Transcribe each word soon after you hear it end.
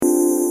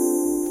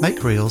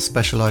MakeReal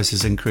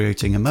specialises in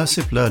creating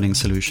immersive learning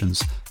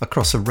solutions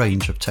across a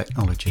range of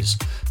technologies.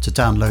 To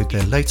download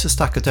their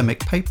latest academic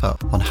paper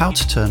on how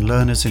to turn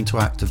learners into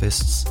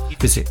activists,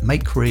 visit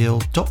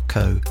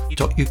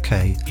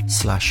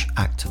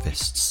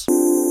makereal.co.uk/activists.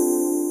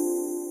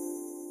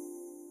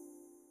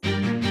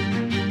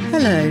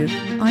 Hello,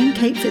 I'm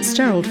Kate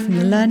Fitzgerald from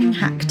the Learning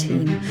Hack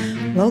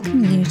team,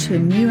 welcoming you to a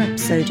new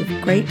episode of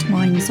Great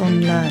Minds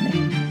on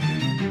Learning.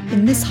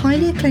 In this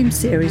highly acclaimed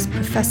series,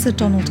 Professor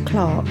Donald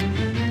Clark,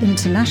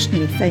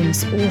 internationally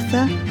famous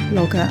author,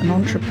 blogger and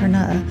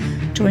entrepreneur,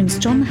 joins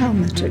John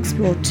Helmer to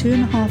explore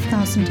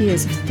 2,500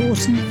 years of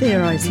thought and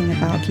theorising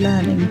about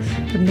learning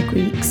from the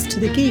Greeks to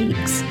the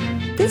geeks.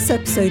 This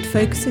episode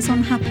focuses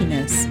on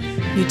happiness.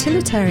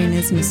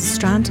 Utilitarianism is a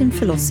strand in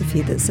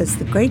philosophy that says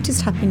the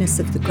greatest happiness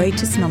of the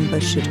greatest number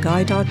should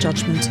guide our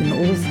judgment in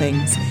all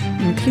things,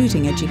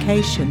 including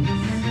education.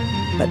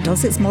 But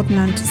does its modern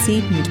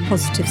antecedent,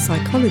 positive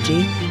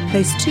psychology,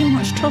 place too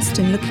much trust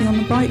in looking on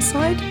the bright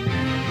side?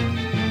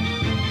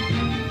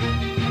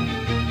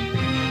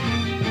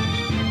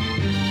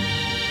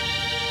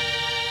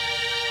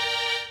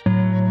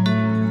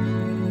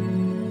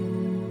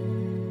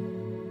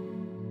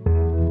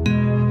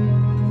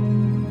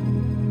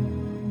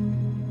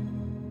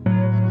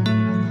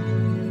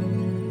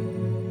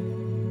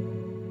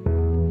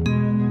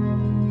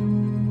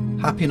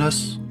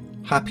 Happiness,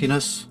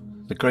 happiness,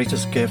 the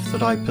greatest gift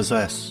that I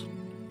possess.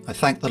 I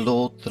thank the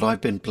Lord that I've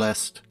been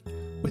blessed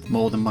with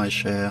more than my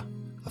share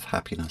of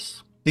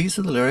happiness. These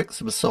are the lyrics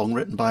of a song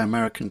written by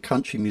American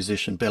country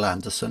musician Bill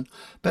Anderson,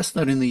 best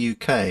known in the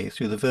UK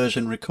through the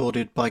version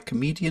recorded by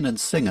comedian and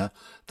singer,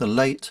 the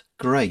late,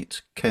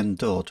 great Ken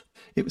Dodd.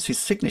 It was his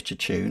signature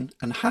tune,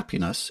 and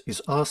happiness is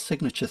our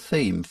signature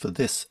theme for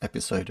this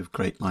episode of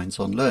Great Minds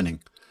on Learning.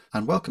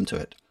 And welcome to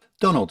it.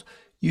 Donald,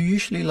 you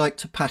usually like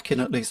to pack in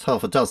at least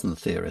half a dozen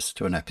theorists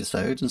to an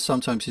episode, and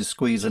sometimes you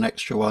squeeze an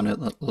extra one at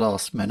the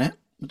last minute,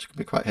 which can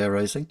be quite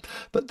hair-raising.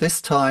 But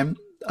this time,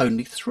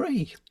 only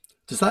 3.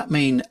 Does that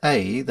mean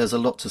A, there's a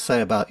lot to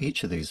say about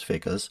each of these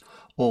figures,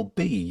 or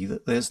B,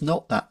 that there's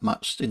not that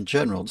much in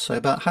general to say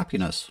about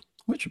happiness?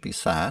 Which would be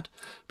sad,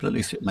 but at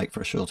least it'd make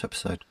for a short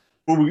episode.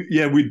 Well,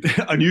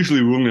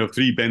 unusually we only have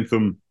 3,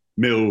 Bentham,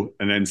 Mill,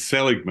 and then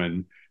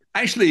Seligman.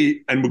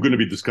 Actually, and we're going to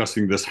be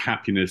discussing this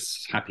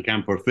happiness, happy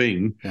camper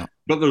thing,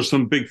 but there's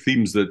some big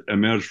themes that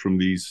emerge from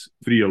these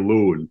 3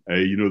 alone.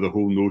 The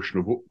whole notion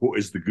of what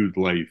is the good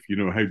life?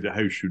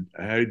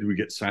 How do we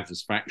get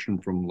satisfaction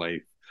from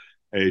life?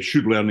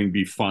 Should learning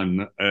be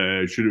fun?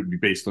 Should it be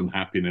based on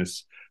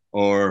happiness?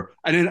 And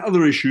then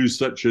other issues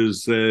such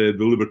as the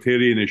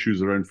libertarian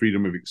issues around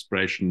freedom of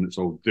expression. It's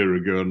all de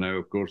rigueur now,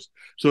 of course.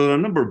 So there are a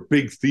number of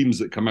big themes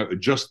that come out of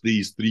just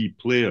these 3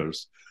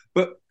 players.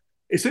 But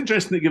it's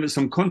interesting to give it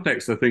some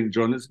context, I think,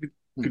 John. It's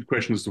a good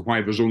question as to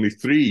why there's only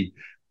 3.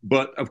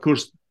 But, of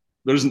course,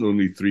 there isn't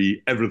only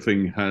 3.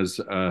 Everything has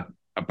a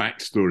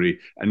backstory.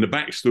 And the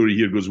backstory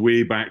here goes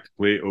way back to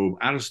Plato,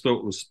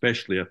 Aristotle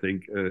especially, I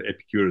think,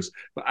 Epicurus.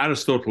 But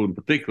Aristotle in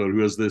particular,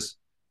 who has this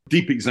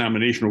deep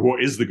examination of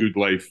what is the good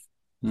life.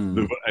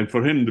 And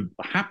for him, the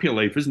happy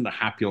life isn't the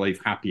happy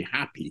life,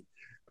 happy,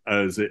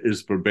 as it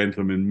is for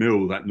Bentham and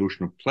Mill, that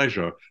notion of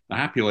pleasure. The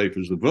happy life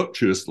is the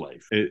virtuous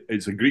life.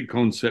 It's a Greek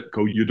concept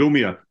called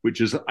eudaimonia,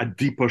 which is a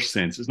deeper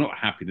sense. It's not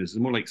happiness. It's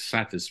more like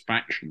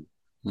satisfaction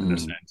in a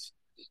sense.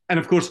 And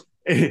of course,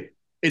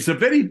 it's a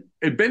very,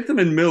 Bentham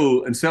and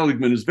Mill and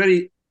Seligman is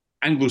very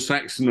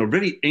Anglo-Saxon or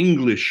very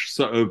English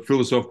sort of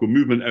philosophical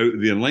movement out of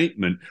the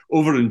Enlightenment.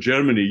 Over in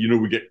Germany,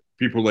 we get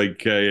people like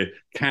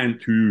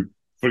Kant, who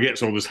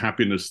forgets all this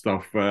happiness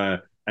stuff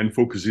and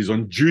focuses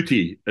on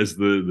duty as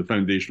the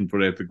foundation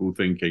for ethical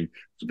thinking.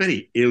 It's a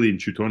very alien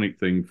Teutonic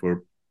thing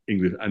for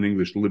an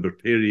English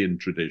libertarian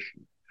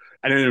tradition.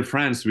 And then in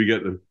France, we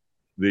get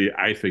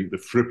I think the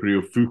frippery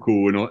of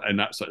Foucault and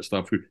that sort of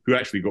stuff, who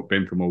actually got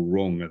Bentham all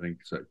wrong, I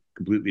think. So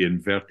completely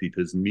inverted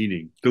his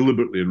meaning,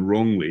 deliberately and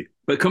wrongly.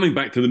 But coming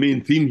back to the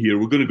main theme here,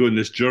 we're going to go on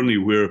this journey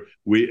where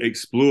we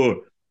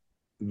explore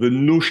the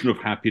notion of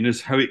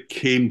happiness, how it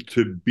came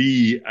to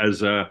be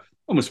as a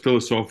almost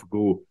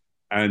philosophical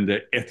and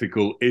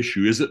ethical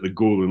issue. Is it the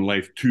goal in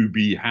life to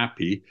be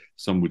happy?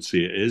 Some would say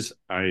it is.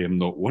 I am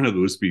not one of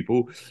those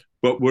people.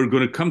 But we're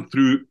going to come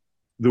through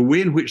the way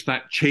in which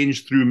that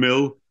changed through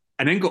Mill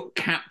and then got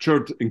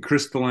captured and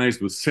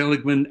crystallized with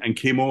Seligman and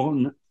came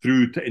on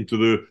through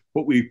into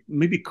what we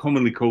maybe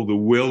commonly call the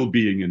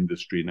well-being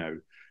industry now.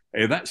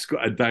 That's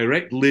got a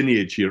direct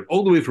lineage here,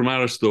 all the way from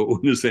Aristotle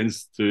in a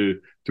sense to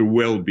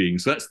well-being.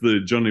 So that's the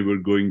journey we're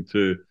going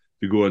to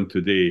go on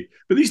today.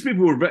 But these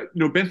people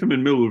were, Bentham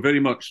and Mill were very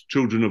much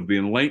children of the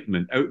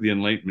Enlightenment. Out of the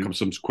Enlightenment come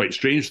some quite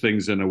strange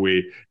things in a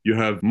way. You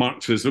have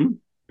Marxism,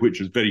 which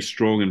is very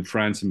strong in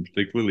France and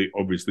particularly,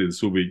 obviously, the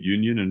Soviet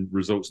Union, and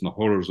results in the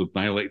horrors of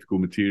dialectical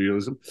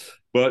materialism.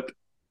 But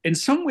in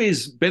some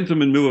ways,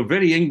 Bentham and Mill are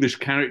very English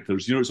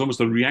characters. It's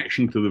almost a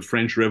reaction to the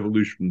French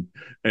Revolution,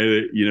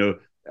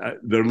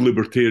 their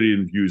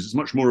libertarian views. It's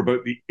much more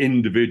about the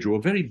individual,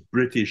 a very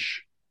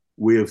British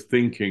way of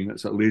thinking.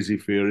 That's a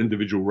laissez-faire,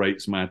 individual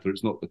rights matter.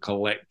 It's not the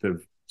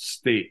collective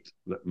state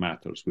that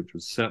matters, which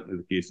was certainly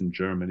the case in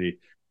Germany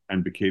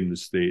and became the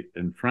state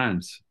in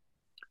France.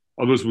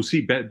 Although, as we'll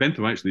see,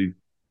 Bentham actually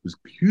was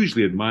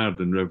hugely admired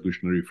in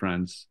revolutionary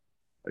France.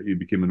 He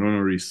became an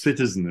honorary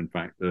citizen, in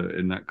fact,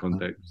 in that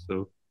context.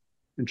 So,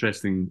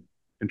 interesting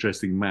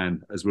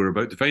man, as we're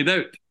about to find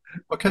out.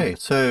 Okay,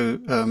 so,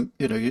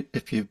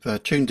 if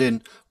you've tuned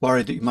in,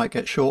 worried that you might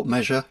get short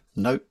measure,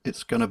 no,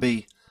 it's going to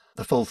be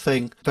the full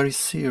thing. Very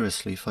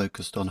seriously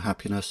focused on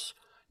happiness.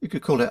 You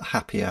could call it a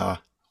happy hour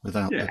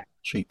without the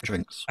cheap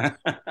drinks.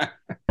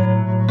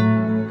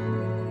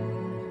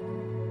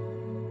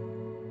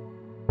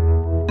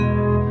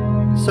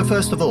 So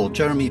first of all,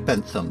 Jeremy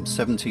Bentham,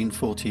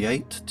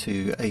 1748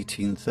 to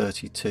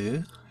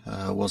 1832,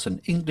 was an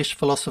English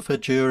philosopher,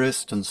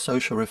 jurist and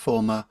social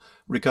reformer,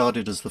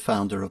 regarded as the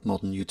founder of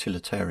modern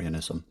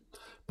utilitarianism.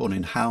 Born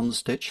in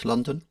Houndsditch,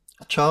 London,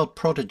 a child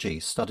prodigy,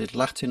 studied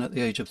Latin at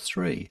the age of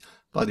 3.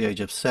 By the age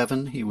of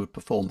 7, he would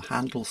perform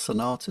Handel's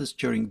sonatas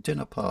during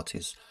dinner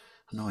parties.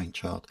 Annoying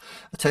child.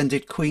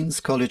 Attended Queen's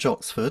College,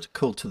 Oxford,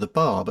 called to the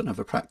bar but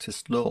never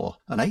practised law.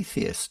 An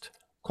atheist,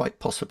 quite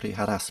possibly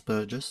had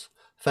Asperger's.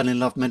 Fell in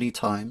love many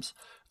times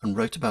and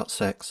wrote about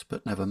sex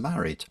but never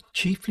married.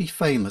 Chiefly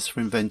famous for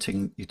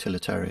inventing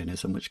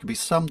utilitarianism, which can be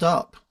summed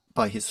up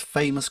by his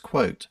famous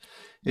quote,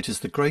 "It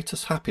is the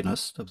greatest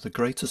happiness of the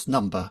greatest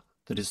number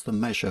that is the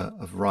measure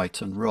of right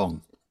and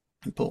wrong."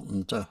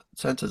 Important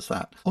sentence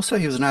that. Also,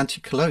 he was an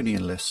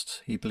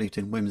anti-colonialist. He believed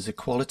in women's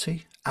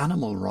equality,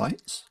 animal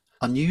rights.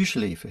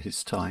 Unusually for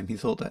his time, he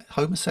thought that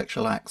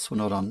homosexual acts were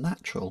not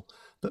unnatural,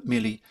 but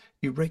merely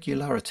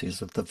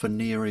irregularities of the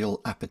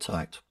venereal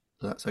appetite.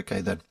 That's okay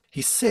then.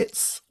 He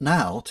sits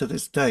now, to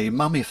this day,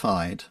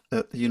 mummified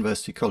at the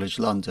University College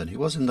London. He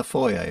was in the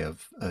foyer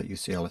of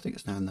UCL, I think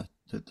it's now in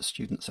the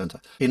student centre,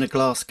 in a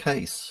glass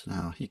case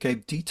now. He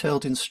gave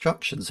detailed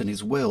instructions in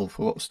his will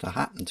for what was to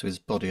happen to his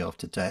body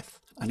after death,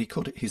 and he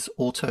called it his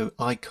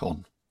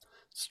auto-icon.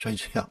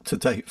 Strangely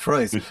up-to-date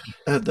phrase.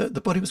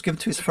 The body was given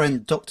to his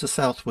friend Dr.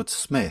 Southwood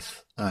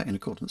Smith in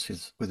accordance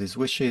with his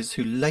wishes,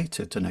 who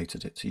later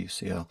donated it to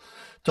UCL.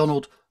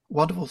 Donald,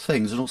 wonderful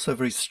things and also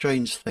very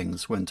strange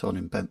things went on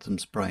in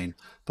Bentham's brain.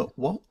 But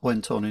what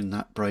went on in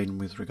that brain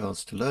with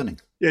regards to learning?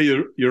 Yeah,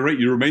 you're right.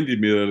 You reminded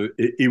me that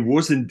it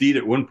was indeed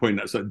at one point,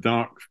 that's that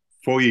dark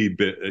foyer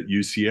bit at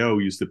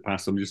UCL used to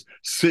pass. I'm just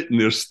sitting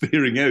there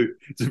staring out.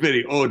 It's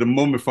very odd, a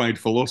mummified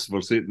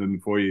philosopher sitting in the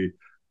foyer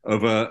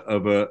of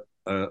a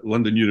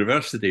London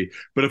University.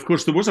 But of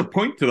course, there was a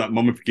point to that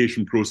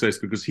mummification process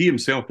because he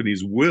himself in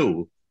his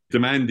will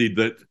demanded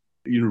that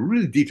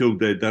really detailed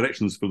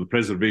directions for the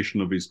preservation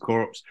of his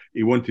corpse.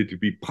 He wanted to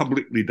be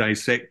publicly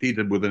dissected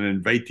and with an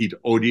invited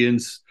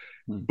audience.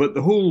 But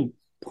the whole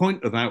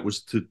point of that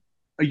was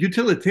a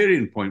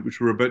utilitarian point,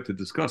 which we're about to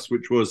discuss,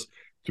 which was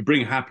to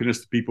bring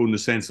happiness to people in the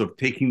sense of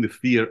taking the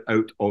fear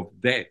out of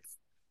death.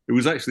 It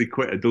was actually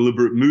quite a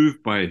deliberate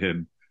move by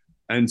him.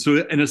 And so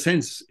in a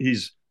sense,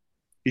 he's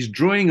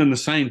drawing on the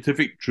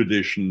scientific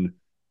tradition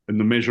and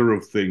the measure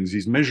of things.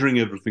 He's measuring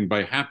everything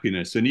by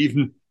happiness. And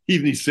even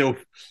his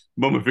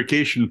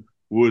self-mummification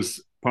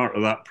was part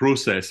of that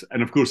process.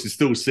 And of course, he's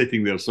still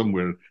sitting there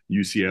somewhere,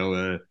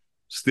 UCL,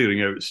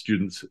 staring out at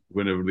students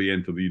whenever they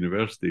enter the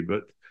university.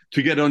 But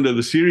to get onto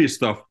the serious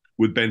stuff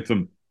with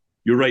Bentham,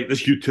 you're right,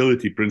 this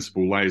utility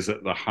principle lies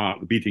at the heart,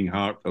 the beating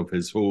heart of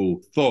his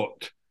whole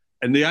thought.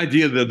 And the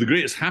idea that the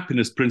greatest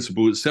happiness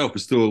principle itself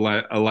is still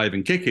alive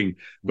and kicking.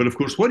 But of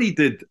course, what he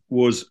did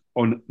was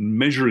on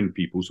measuring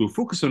people. So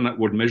focus on that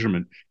word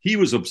measurement. He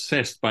was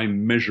obsessed by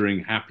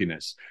measuring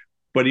happiness.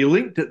 But he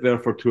linked it,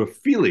 therefore, to a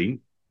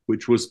feeling,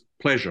 which was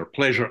pleasure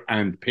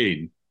and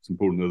pain. It's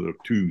important that there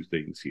are two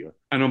things here.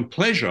 And on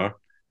pleasure,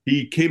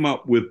 he came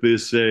up with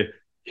this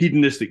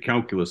hedonistic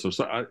calculus, or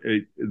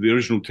the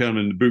original term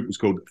in the book was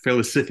called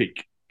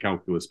felicific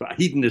calculus, but a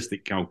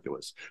hedonistic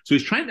calculus. So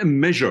he's trying to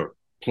measure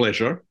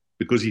pleasure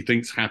because he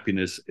thinks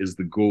happiness is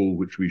the goal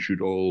which we should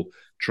all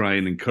try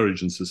and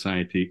encourage in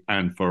society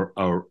and for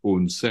our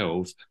own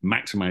selves.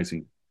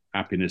 Maximizing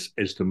happiness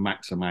is to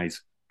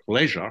maximize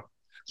pleasure.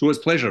 So what's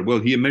pleasure? Well,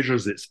 he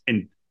measures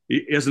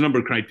he has a number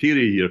of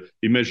criteria here.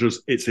 He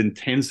measures its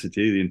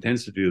intensity, the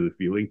intensity of the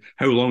feeling,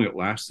 how long it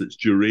lasts, its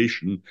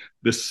duration,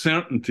 the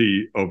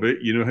certainty of it.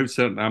 How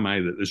certain am I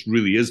that this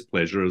really is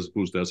pleasure as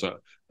opposed to an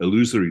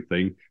illusory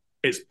thing?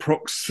 Its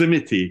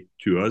proximity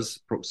to us,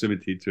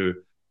 proximity to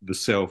the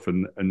self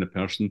and the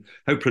person,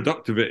 how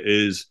productive it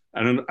is,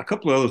 and a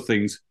couple of other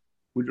things,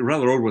 which are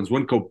rather odd ones.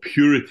 One called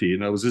purity,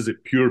 and that was, is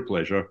it pure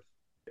pleasure?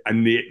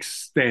 And the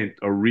extent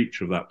or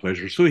reach of that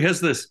pleasure. So he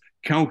has this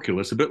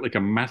calculus, a bit like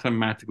a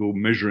mathematical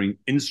measuring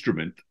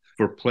instrument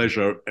for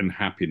pleasure and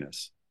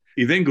happiness.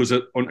 He then goes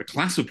on to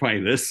classify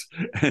this,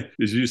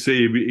 as you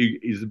say,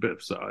 he's a bit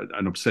of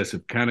an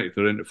obsessive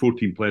character, into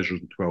 14 pleasures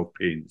and 12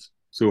 pains.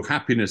 So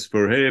happiness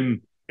for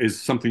him is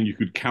something you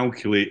could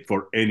calculate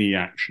for any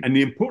action. And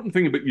the important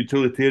thing about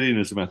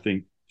utilitarianism, I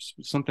think,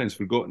 sometimes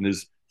forgotten,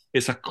 is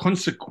it's a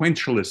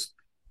consequentialist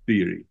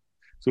theory.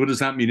 So what does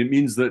that mean? It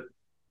means that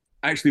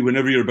actually,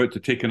 whenever you're about to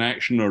take an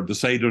action or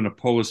decide on a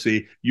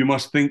policy, you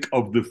must think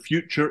of the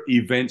future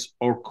events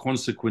or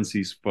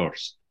consequences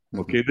first.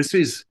 Okay, this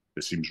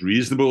seems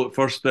reasonable at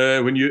first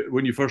when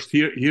you first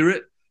hear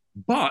it,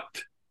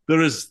 but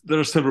there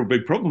are several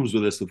big problems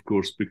with this, of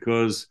course,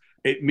 because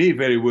it may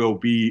very well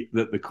be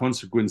that the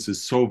consequence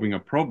is solving a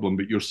problem,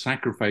 but you're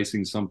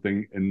sacrificing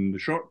something in the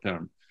short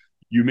term.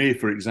 You may,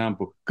 for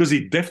example, because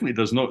he definitely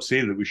does not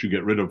say that we should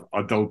get rid of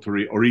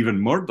adultery or even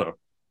murder.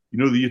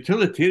 The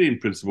utilitarian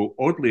principle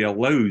oddly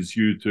allows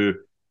you to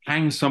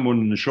hang someone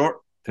in the short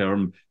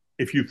term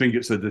if you think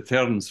it's a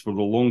deterrence for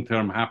the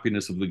long-term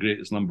happiness of the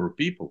greatest number of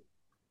people.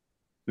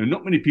 Now,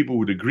 not many people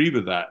would agree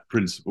with that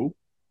principle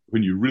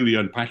when you really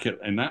unpack it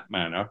in that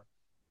manner,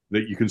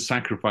 that you can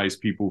sacrifice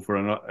people for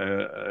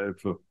a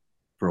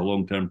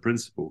long-term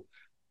principle.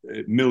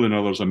 Mill and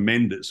others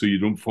amend it so you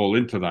don't fall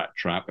into that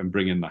trap and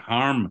bring in the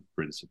harm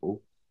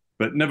principle.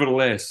 But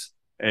nevertheless,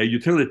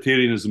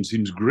 utilitarianism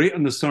seems great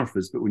on the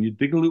surface, but when you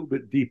dig a little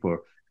bit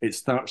deeper, it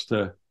starts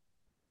to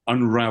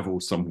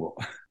unravel somewhat.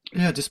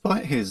 Yeah,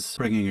 despite his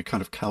bringing a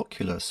kind of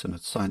calculus and a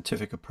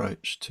scientific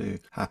approach to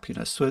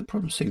happiness, so the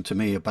problem seemed to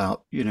me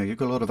about, you've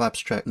got a lot of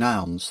abstract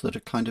nouns that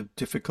are kind of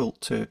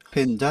difficult to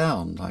pin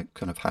down, like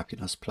kind of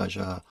happiness,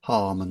 pleasure,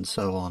 harm, and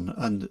so on.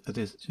 And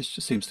this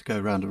just seems to go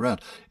round and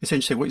round. It's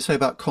interesting what you say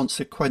about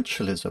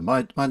consequentialism.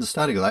 My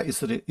understanding of that is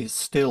that it is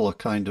still a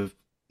kind of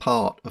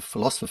part of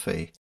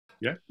philosophy.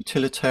 Yeah.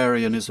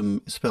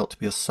 Utilitarianism is felt to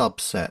be a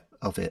subset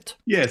of it.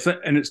 Yes,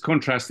 and it's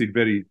contrasted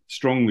very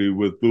strongly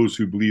with those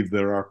who believe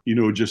there are,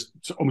 just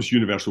almost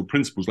universal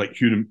principles, like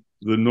the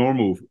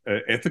normal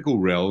ethical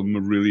realm,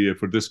 really,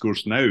 for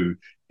discourse now,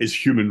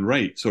 is human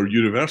rights or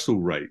universal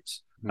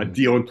rights, a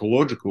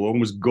deontological,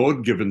 almost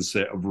God-given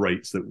set of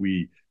rights that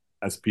we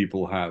as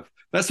people have.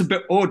 That's a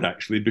bit odd,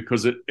 actually,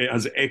 because it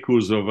has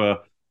echoes of a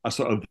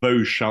sort of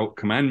thou shalt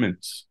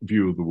commandments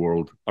view of the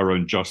world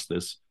around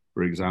justice,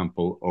 for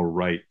example, or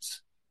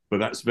rights.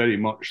 But that's very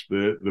much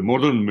the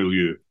modern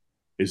milieu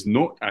is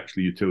not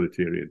actually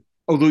utilitarian.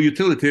 Although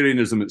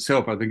utilitarianism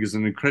itself, I think, is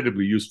an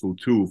incredibly useful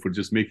tool for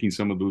just making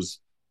some of those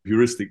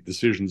heuristic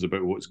decisions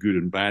about what's good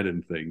and bad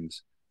in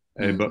things.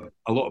 But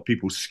a lot of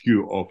people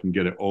skew it off and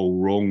get it all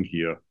wrong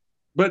here.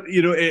 But,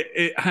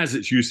 it has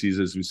its uses,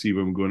 as we see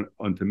when we're going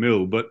on to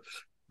Mill. But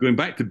going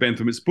back to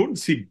Bentham, it's important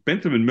to see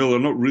Bentham and Mill are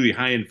not really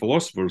high-end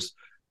philosophers.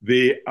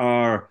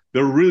 They're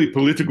really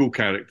political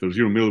characters.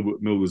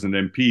 Mill was an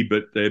MP,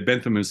 but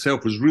Bentham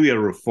himself was really a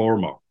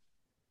reformer.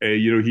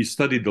 He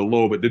studied the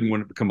law but didn't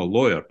want to become a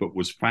lawyer, but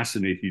was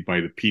fascinated by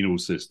the penal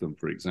system,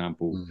 for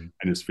example,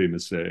 and his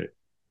famous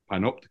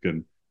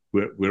panopticon,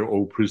 where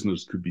all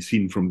prisoners could be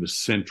seen from the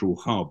central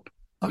hub.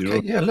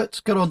 Okay, yeah, let's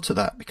get on to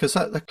that, because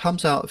that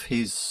comes out of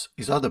his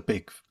other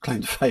big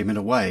claim to fame in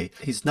a way.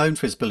 He's known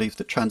for his belief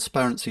that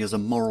transparency is a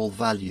moral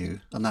value,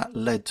 and that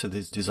led to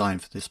his design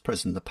for this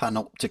prison, the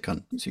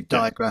panopticon. You see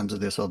diagrams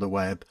of this on the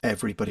web.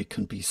 Everybody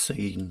can be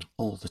seen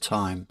all the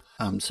time.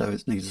 So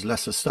it needs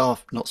lesser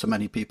staff, not so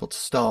many people to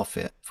staff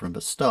it from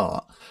the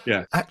start.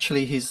 Yeah.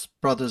 Actually, his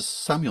brother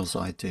Samuel's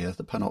idea,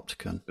 the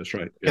panopticon. That's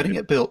right. Yeah, getting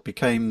it built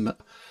became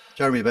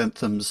Jeremy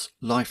Bentham's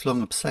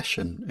lifelong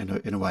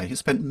obsession in a way. He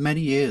spent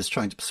many years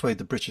trying to persuade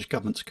the British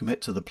government to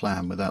commit to the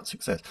plan without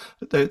success.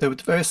 There were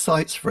various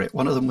sites for it.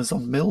 One of them was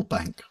on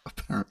Millbank,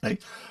 apparently.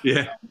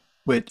 Yeah.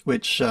 Which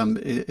in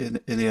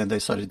the end they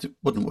decided it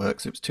wouldn't work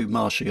because it was too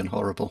marshy and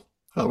horrible.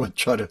 I won't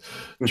try to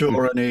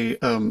draw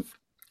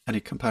any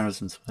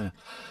comparisons there.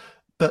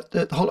 But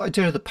the whole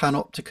idea of the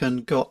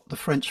panopticon got the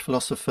French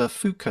philosopher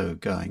Foucault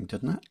going,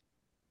 didn't it?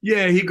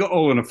 Yeah, he got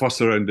all in a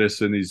fuss around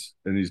this in his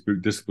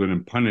book Discipline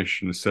and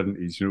Punish in the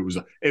 70s.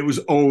 It was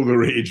all the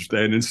rage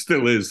then, and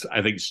still is,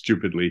 I think,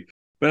 stupidly.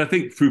 But I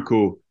think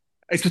Foucault,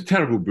 it's a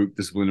terrible book,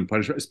 Discipline and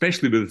Punishment,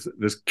 especially with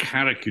this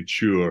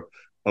caricature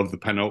of the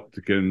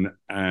panopticon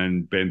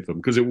and Bentham,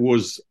 because it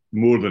was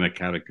more than a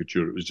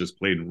caricature, it was just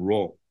plain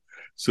wrong.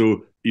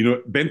 So,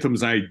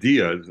 Bentham's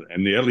idea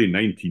in the early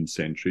 19th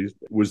century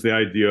was the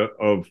idea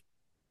of,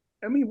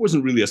 it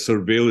wasn't really a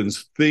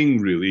surveillance thing,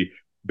 really.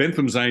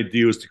 Bentham's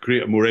idea was to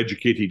create a more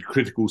educated,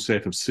 critical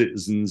set of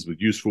citizens with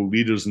useful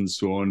leaders and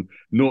so on,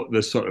 not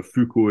this sort of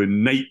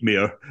Foucaultian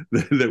nightmare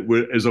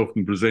that is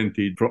often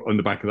presented on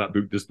the back of that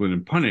book, Discipline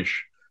and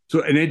Punish.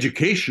 So in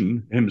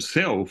education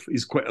himself,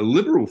 he's quite a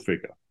liberal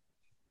figure.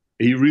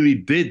 He really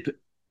did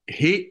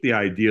hate the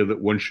idea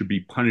that one should be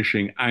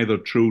punishing either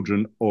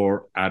children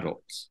or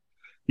adults.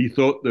 He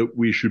thought that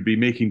we should be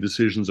making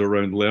decisions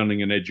around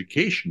learning and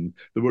education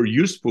that were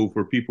useful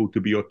for people to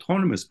be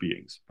autonomous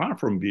beings, far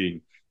from being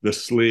the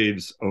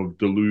slaves of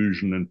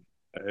delusion,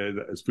 and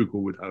as Foucault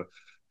would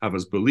have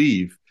us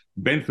believe.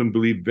 Bentham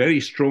believed very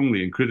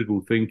strongly in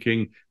critical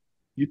thinking.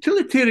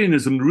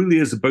 Utilitarianism really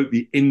is about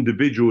the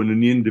individual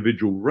and the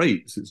individual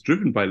rights. It's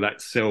driven by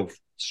that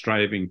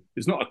self-striving.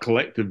 It's not a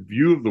collective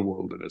view of the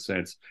world in a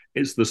sense.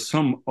 It's the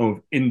sum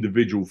of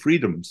individual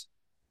freedoms,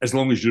 as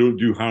long as you don't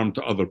do harm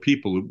to other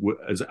people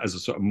as a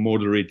sort of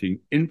moderating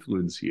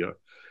influence here.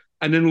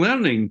 And in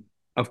learning,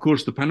 of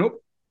course, the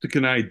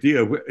panopticon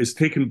idea is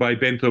taken by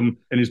Bentham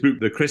in his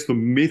book, The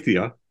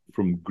Chrestomathia,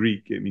 from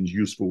Greek. It means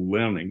useful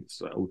learning.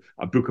 So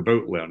a book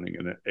about learning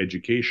and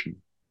education.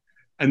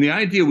 And the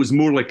idea was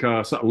more like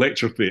a sort of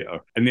lecture theatre.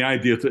 And the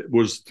idea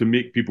was to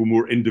make people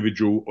more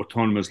individual,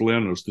 autonomous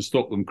learners, to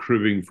stop them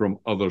cribbing from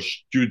other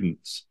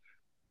students,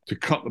 to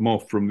cut them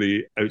off from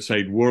the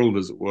outside world,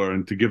 as it were,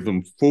 and to give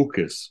them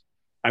focus.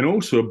 And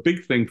also a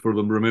big thing for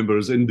them, remember,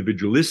 as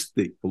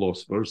individualistic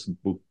philosophers,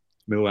 both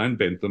Mill and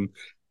Bentham,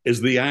 is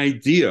the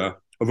idea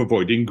of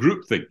avoiding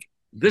groupthink.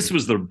 This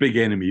was their big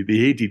enemy. They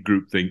hated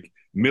groupthink.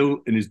 Mill,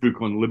 in his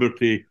book on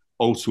liberty,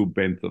 also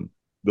Bentham.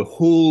 The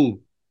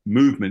whole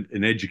movement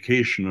in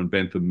education on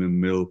Bentham and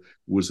Mill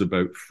was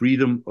about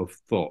freedom of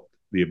thought,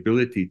 the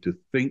ability to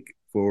think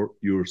for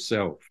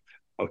yourself,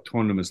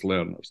 autonomous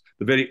learners,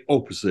 the very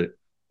opposite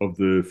of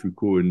the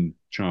Foucauldian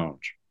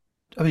charge.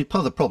 I mean, part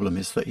of the problem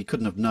is that he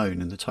couldn't have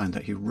known in the time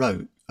that he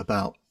wrote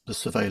about the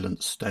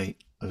surveillance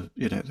state of,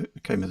 that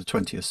came in the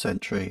 20th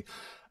century,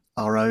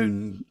 our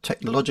own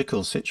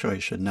technological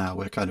situation now,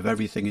 where kind of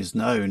everything is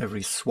known,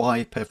 every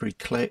swipe, every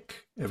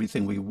click,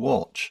 everything we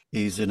watch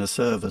is in a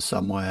server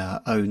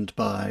somewhere owned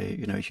by,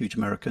 a huge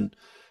American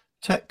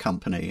tech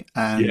company,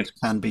 and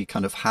can be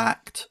kind of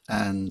hacked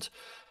and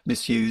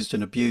misused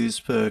and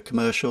abused for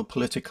commercial,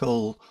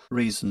 political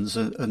reasons,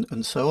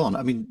 and so on.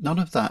 I mean, none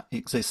of that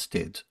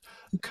existed.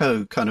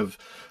 Foucault kind of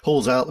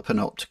pulls out the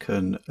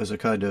panopticon as a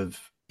kind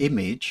of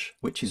image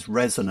which is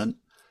resonant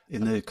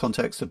in the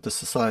context of the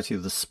society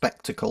of the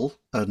spectacle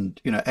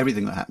and,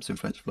 everything that happens in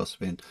French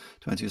philosophy in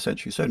the 20th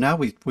century. So now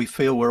we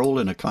feel we're all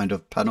in a kind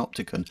of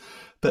panopticon,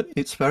 but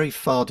it's very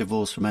far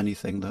divorced from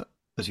anything that,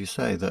 as you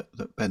say,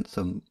 that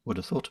Bentham would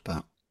have thought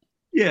about.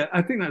 Yeah,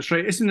 I think that's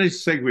right. It's a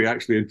nice segue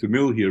actually into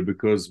Mill here,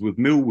 because with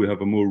Mill we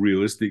have a more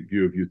realistic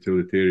view of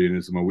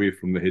utilitarianism away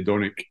from the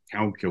hedonic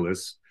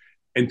calculus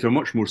into a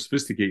much more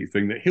sophisticated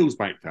thing that hails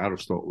back to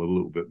Aristotle a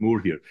little bit more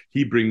here.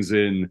 He brings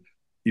in,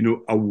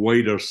 a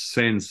wider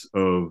sense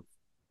of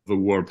the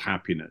word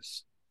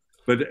happiness.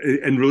 But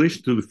in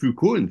relation to the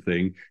Foucauldian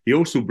thing, he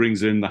also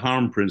brings in the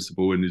harm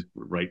principle in his,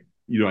 right,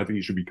 I think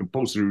it should be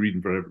compulsory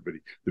reading for everybody,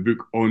 the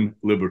book on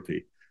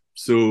liberty.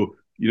 So,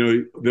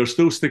 they're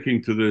still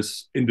sticking to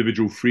this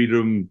individual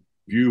freedom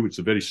view, which is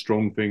a very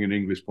strong thing in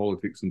English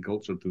politics and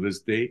culture to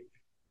this day.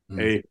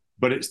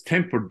 But it's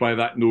tempered by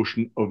that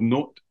notion of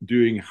not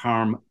doing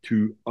harm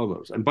to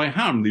others. And by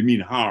harm, they mean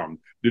harm.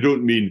 They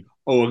don't mean,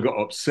 oh, I got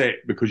upset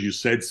because you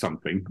said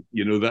something,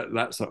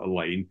 that sort of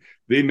line.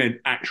 They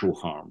meant actual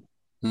harm,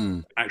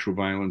 actual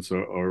violence,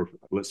 or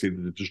let's say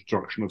the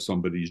destruction of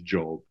somebody's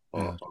job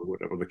or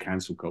whatever, the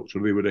cancel culture.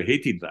 They would have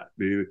hated that.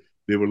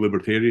 They were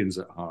libertarians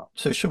at heart.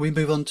 So shall we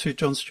move on to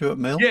John Stuart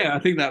Mill? Yeah, I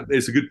think that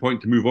is a good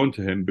point to move on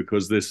to him,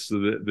 because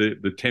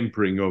the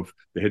tempering of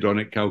the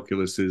hedonic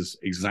calculus is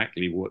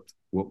exactly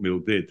what Mill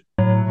did.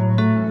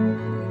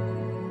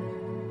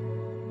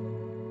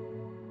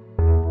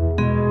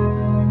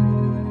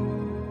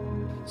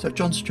 So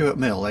John Stuart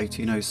Mill,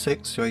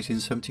 1806 to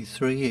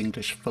 1873,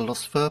 English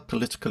philosopher,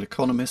 political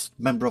economist,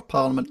 member of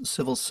parliament and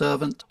civil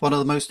servant, one of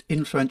the most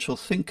influential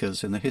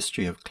thinkers in the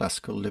history of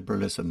classical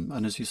liberalism.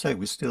 And as you say,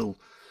 we still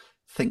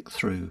think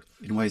through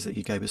in ways that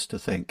he gave us to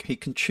think. He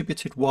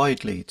contributed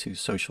widely to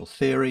social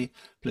theory,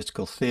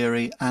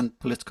 and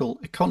political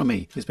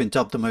economy. He's been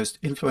dubbed the most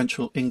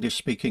influential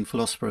English-speaking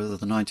philosopher of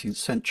the 19th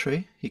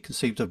century. He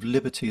conceived of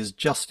liberty as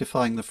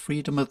justifying the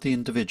freedom of the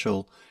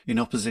individual in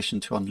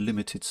opposition to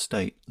unlimited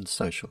state and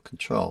social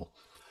control.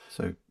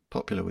 So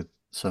popular with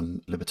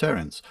some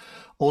libertarians.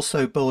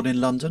 Also born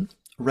in London,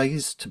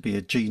 raised to be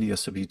a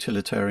genius of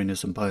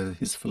utilitarianism by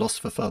his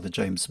philosopher father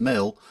James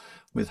Mill,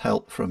 with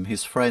help from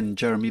his friend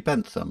Jeremy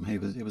Bentham. He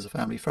was a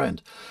family friend.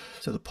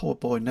 So the poor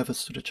boy never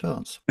stood a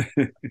chance.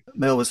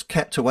 Mill was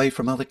kept away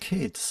from other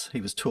kids.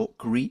 He was taught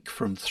Greek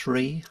from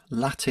 3,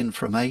 Latin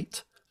from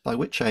 8, by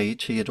which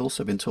age he had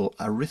also been taught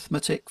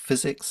arithmetic,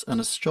 physics and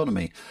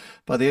astronomy.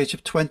 By the age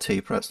of 20,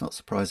 perhaps not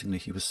surprisingly,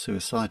 he was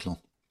suicidal.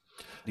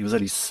 He was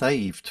only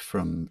saved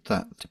from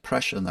that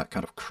depression, that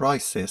kind of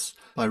crisis,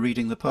 by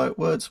reading the poet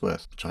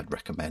Wordsworth, which I'd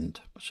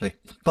recommend, actually.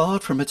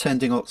 Barred from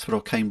attending Oxford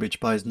or Cambridge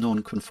by his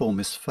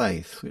nonconformist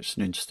faith, which is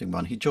an interesting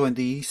one, he joined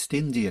the East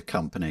India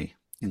Company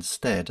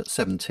instead at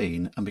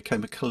 17 and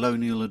became a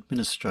colonial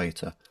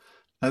administrator.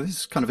 Now,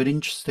 this is kind of an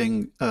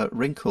interesting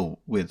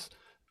wrinkle with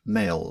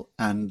Mill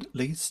and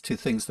leads to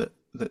things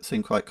that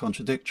seem quite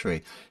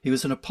contradictory. He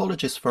was an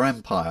apologist for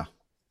empire,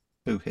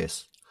 boo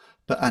hiss,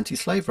 but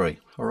anti-slavery,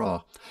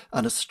 hurrah,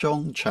 and a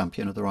strong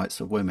champion of the rights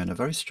of women, a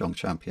very strong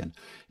champion.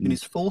 In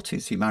his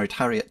 40s, he married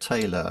Harriet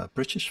Taylor, a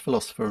British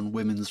philosopher and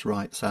women's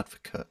rights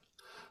advocate.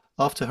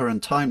 After her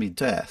untimely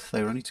death,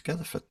 they were only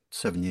together for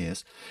 7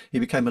 years, he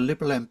became a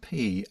Liberal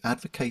MP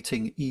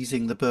advocating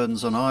easing the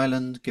burdens on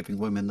Ireland, giving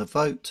women the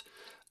vote,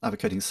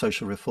 advocating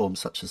social reforms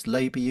such as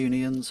labour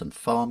unions and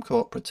farm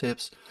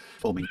cooperatives,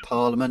 reforming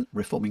parliament,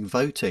 reforming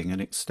voting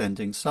and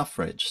extending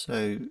suffrage.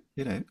 So,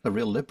 a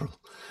real liberal.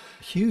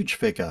 A huge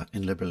figure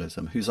in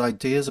liberalism whose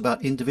ideas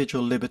about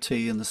individual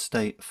liberty and the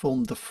state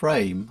formed the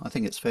frame, I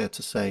think it's fair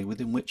to say,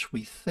 within which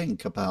we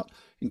think about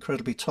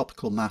incredibly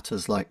topical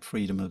matters like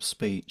freedom of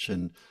speech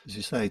and, as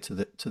you say,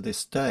 to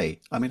this day.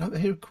 I mean, I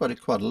hear quite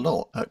a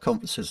lot at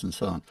conferences and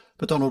so on.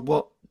 But Donald,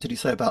 what did he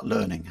say about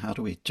learning? How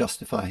do we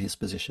justify his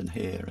position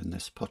here in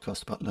this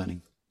podcast about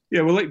learning?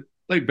 Yeah, well,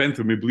 like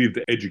Bentham, we believe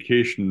that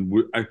education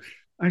would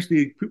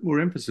actually put more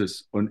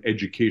emphasis on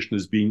education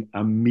as being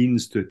a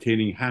means to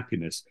attaining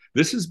happiness.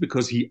 This is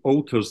because he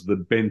alters the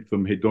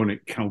Bentham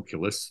hedonic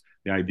calculus,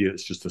 the idea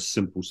it's just a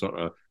simple sort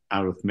of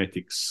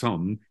arithmetic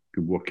sum, you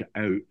can work it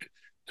out,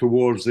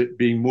 towards it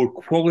being more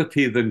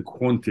quality than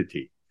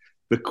quantity.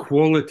 The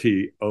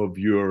quality of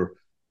your,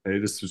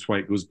 this is why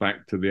it goes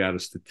back to the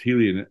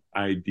Aristotelian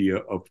idea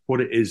of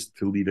what it is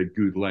to lead a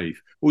good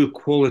life. Well,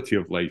 quality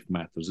of life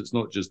matters. It's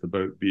not just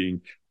about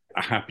being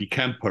a happy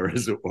camper,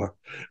 as it were.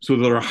 So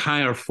there are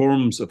higher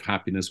forms of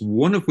happiness,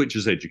 one of which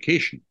is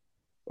education,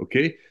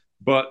 okay?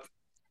 But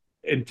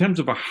in terms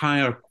of a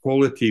higher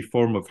quality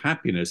form of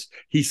happiness,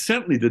 he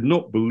certainly did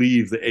not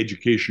believe that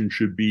education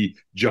should be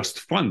just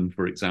fun,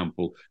 for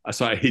example, a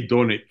sort of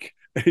hedonic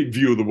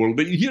view of the world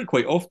that you hear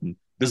quite often,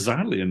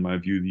 bizarrely in my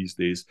view these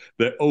days,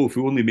 that, if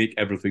we only make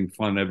everything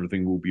fun,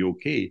 everything will be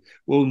okay.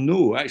 Well,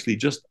 no, actually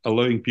just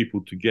allowing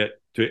people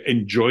to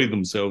enjoy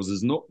themselves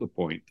is not the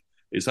point.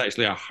 It's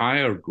actually a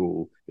higher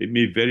goal. It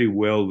may very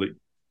well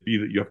be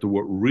that you have to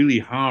work really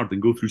hard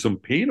and go through some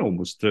pain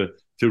almost to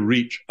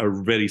reach a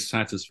very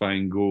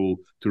satisfying goal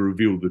to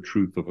reveal the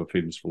truth of a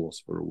famous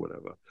philosopher or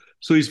whatever.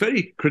 So he's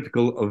very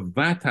critical of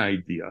that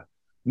idea.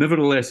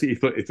 Nevertheless, he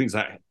thinks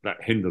that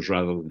hinders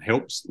rather than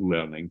helps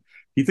learning.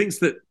 He thinks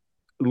that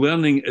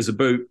learning is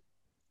about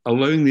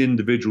allowing the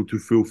individual to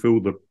fulfill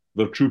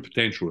their true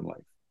potential in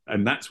life.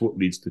 And that's what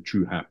leads to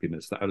true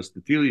happiness, the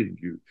Aristotelian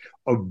view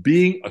of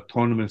being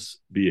autonomous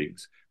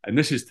beings. And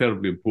this is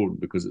terribly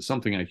important because it's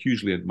something I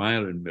hugely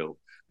admire in Mill,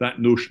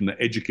 that notion that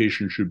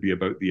education should be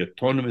about the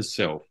autonomous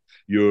self.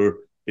 You're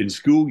in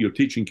school, you're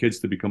teaching kids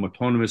to become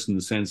autonomous in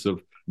the sense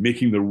of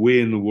making their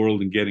way in the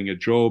world and getting a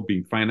job,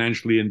 being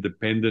financially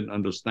independent,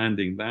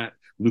 understanding that,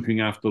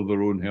 looking after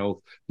their own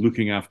health,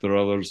 looking after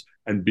others,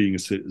 and being a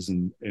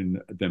citizen in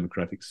a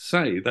democratic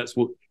society. That's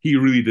what he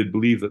really did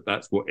believe,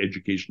 that's what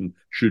education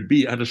should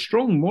be. It had a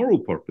strong moral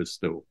purpose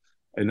still,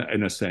 in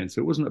a sense.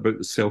 It wasn't about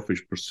the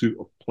selfish pursuit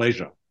of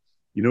pleasure.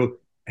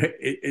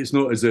 It's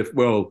not as if,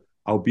 well,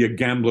 I'll be a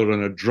gambler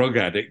and a drug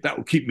addict. That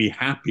will keep me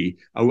happy.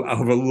 I'll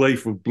have a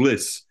life of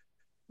bliss.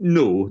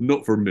 No,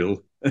 not for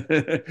Mill.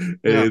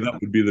 That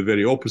would be the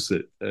very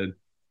opposite.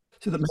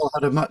 So that Mill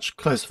had a much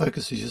closer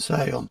focus, as you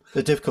say, on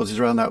the difficulties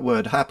around that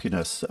word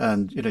happiness.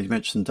 And, you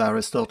mentioned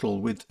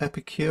Aristotle with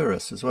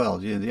Epicurus as well.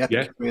 The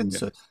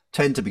Epicureans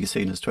tend to be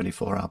seen as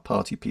 24-hour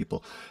party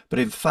people. But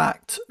in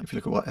fact, if you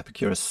look at what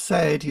Epicurus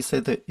said, he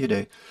said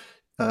that,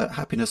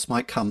 happiness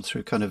might come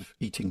through kind of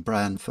eating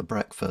bran for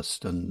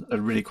breakfast and a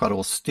really quite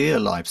austere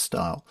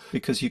lifestyle,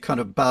 because you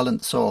kind of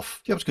balance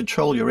off, you have to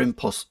control your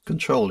impulse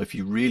control if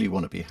you really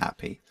want to be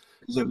happy.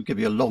 It would give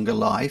you a longer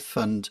life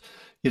and,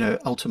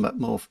 ultimate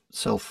more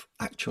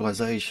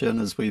self-actualization,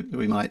 as we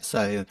might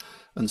say,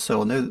 and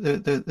so on.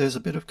 There's a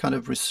bit of kind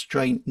of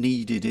restraint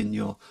needed in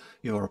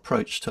your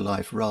approach to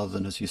life rather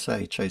than, as you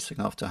say, chasing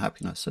after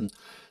happiness. And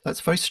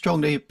that's very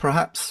strongly,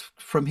 perhaps,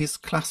 from his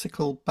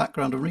classical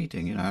background of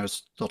reading,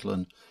 Aristotle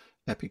and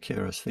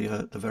Epicurus,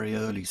 the very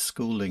early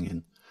schooling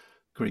in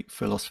Greek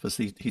philosophers.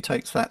 He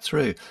takes that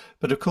through.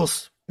 But of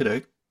course,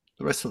 the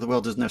rest of the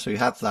world doesn't necessarily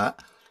have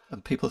that.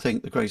 And people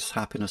think the greatest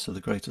happiness of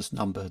the greatest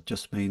number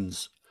just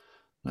means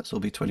let's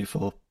all be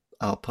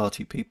 24-hour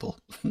party people.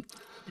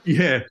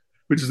 Yeah,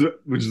 which is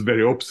the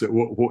very opposite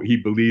what he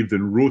believed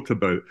and wrote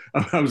about.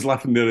 I was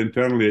laughing there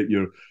internally at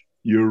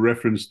your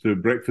reference to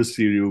breakfast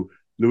cereal.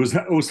 There was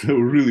also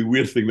a really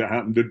weird thing that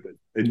happened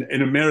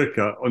in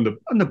America on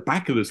the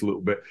back of this a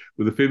little bit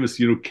with the famous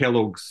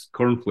Kellogg's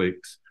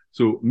cornflakes.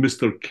 So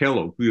Mr.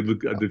 Kellogg,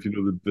 if you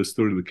know the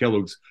story of the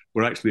Kellogg's,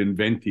 were actually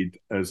invented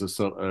as a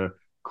sort of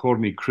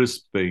corny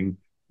crisp thing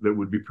that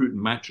would be put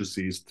in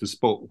mattresses to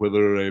spot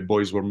whether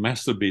boys were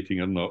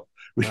masturbating or not,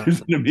 which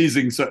is an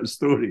amazing sort of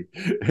story.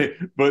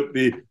 But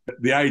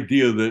the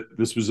idea that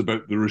this was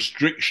about the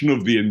restriction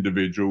of the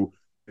individual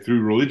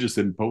through religious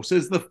impulse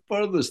is the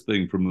furthest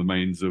thing from the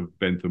minds of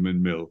Bentham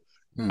and Mill.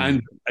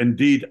 And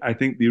indeed, I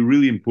think the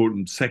really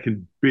important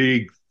second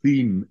big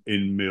theme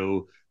in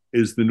Mill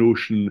is the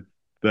notion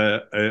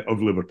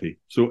of liberty.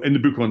 So in the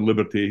book on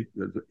liberty,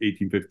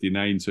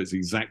 1859, so it's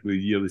exactly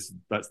the year,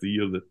 that's the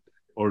year that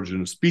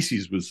Origin of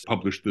Species was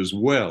published as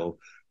well.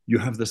 You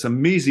have this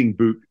amazing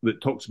book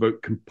that talks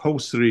about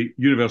compulsory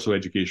universal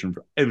education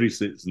for every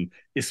citizen,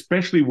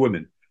 especially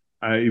women.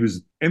 He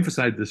was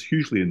emphasized this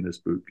hugely in this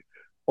book.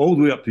 All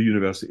the way up to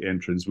university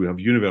entrance, we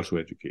have universal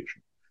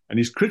education. And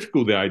he's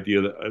critical of the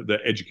idea that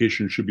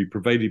education should be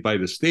provided by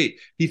the state.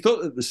 He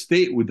thought that the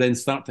state would then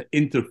start to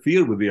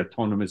interfere with the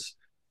autonomous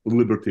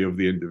liberty of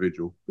the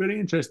individual. Very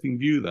interesting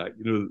view that,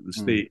 that the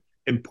state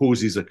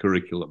imposes a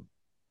curriculum,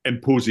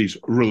 imposes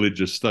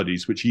religious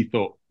studies, which he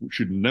thought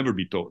should never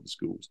be taught in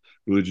schools.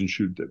 Religion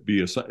should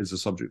be as a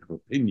subject of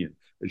opinion.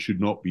 It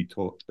should not be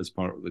taught as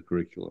part of the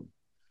curriculum.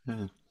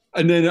 Yeah.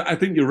 And then I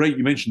think you're right.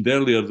 You mentioned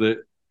earlier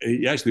that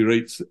he actually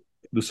writes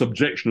the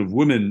subjection of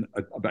women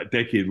about a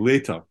decade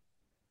later,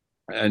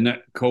 and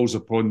that calls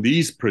upon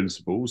these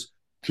principles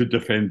to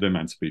defend the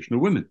emancipation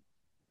of women.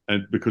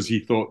 And because he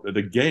thought that,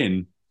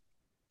 again,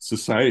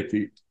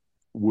 society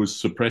was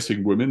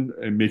suppressing women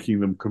and making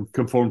them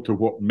conform to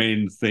what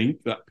men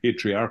think, that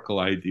patriarchal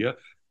idea.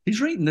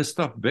 He's writing this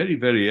stuff very,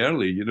 very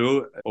early,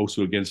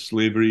 also against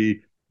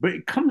slavery. But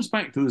it comes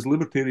back to this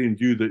libertarian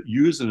view that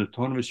you as an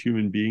autonomous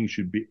human being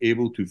should be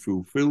able to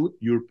fulfill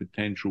your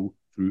potential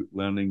through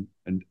learning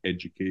and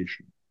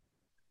education.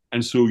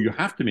 And so you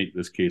have to make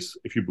this case,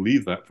 if you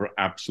believe that, for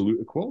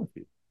absolute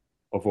equality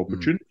of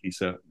opportunity,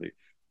 certainly,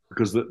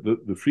 because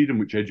the freedom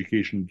which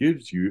education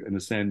gives you, in a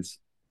sense,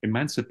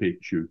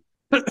 emancipates you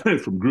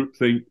from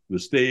groupthink, the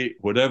state,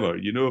 whatever.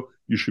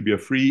 You should be a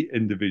free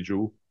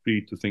individual,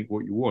 free to think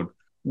what you want,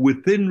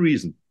 within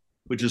reason,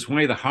 which is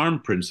why the harm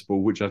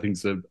principle, which I think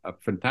is a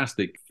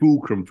fantastic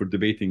fulcrum for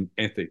debating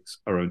ethics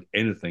around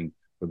anything,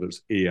 whether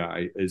it's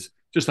AI, is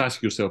just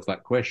ask yourself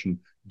that question.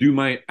 Do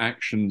my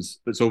actions,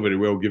 that's all very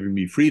well giving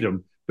me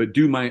freedom, but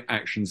do my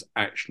actions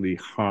actually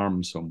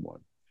harm someone?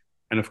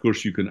 And of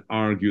course, you can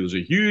argue, there's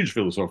a huge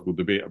philosophical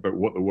debate about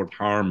what the word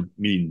harm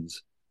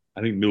means. I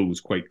think Mill was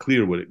quite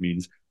clear what it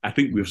means. I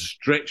think we've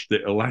stretched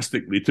it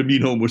elastically to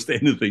mean almost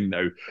anything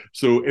now.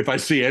 So if I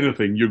say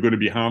anything, you're going to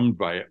be harmed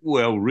by it.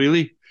 Well,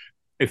 really?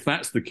 If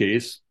that's the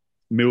case,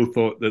 Mill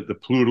thought that the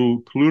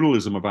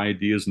pluralism of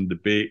ideas and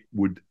debate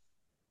would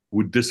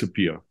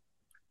disappear,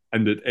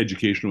 and that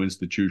educational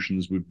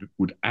institutions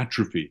would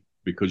atrophy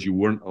because you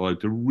weren't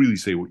allowed to really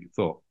say what you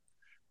thought.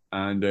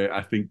 And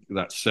I think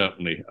that's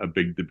certainly a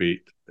big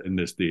debate in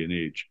this day and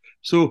age.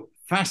 So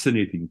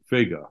fascinating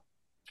figure,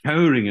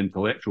 towering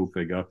intellectual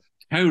figure,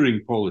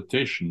 towering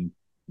politician,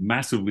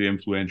 massively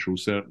influential,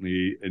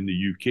 certainly in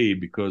the UK,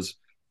 because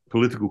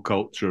political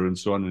culture and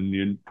so on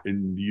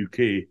in the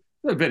UK,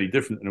 they're very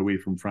different in a way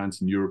from France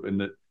and Europe, in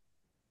that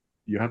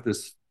you have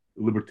this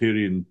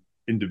libertarian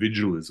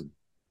individualism,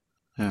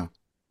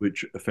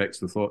 which affects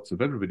the thoughts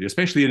of everybody,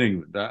 especially in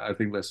England. I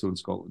think less so in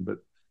Scotland, but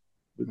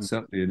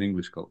certainly in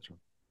English culture.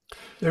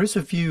 There is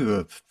a view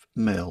of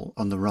Mill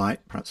on the right,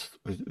 perhaps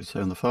we say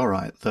on the far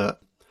right, that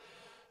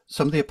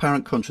some of the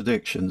apparent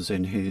contradictions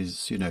in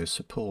his,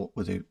 support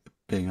with it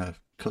being a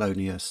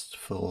colonialist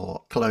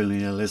for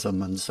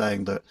colonialism and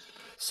saying that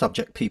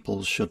subject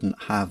peoples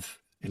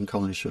in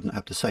colonies shouldn't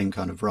have the same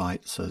kind of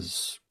rights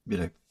as,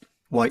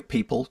 white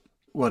people,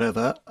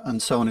 whatever,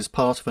 and so on, is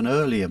part of an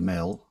earlier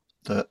Mill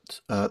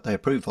that they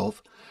approve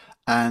of.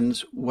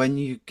 And when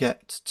you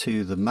get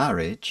to the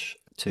marriage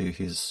to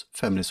his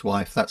feminist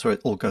wife, that's where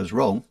it all goes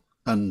wrong.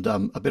 And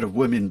a bit of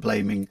women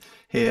blaming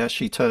here.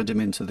 She turned him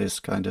into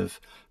this kind of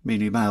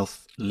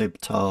mealy-mouthed,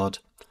 libtard,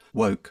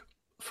 woke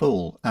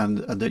fool. And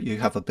that you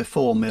have a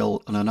before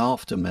Mill and an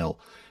after Mill.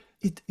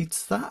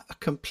 It's that a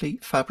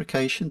complete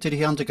fabrication? Did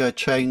he undergo a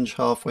change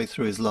halfway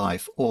through his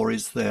life? Or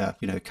is there,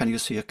 can you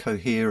see a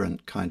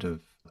coherent kind of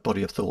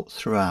body of thought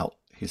throughout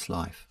his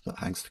life that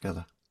hangs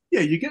together?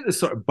 Yeah, you get this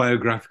sort of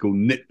biographical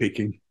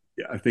nitpicking,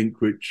 I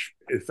think, which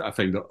I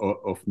find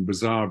often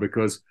bizarre,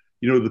 because,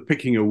 the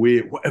picking away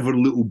at whatever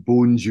little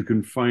bones you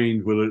can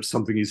find, whether it's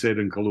something he said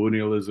in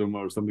colonialism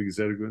or something he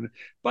said,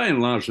 by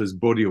and large, his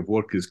body of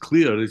work is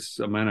clear. It's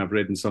a man I've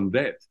read in some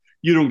depth.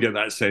 You don't get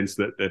that sense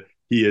that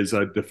he is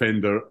a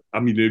defender. I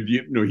mean,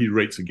 he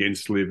writes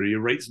against slavery.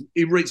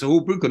 He writes a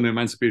whole book on the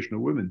emancipation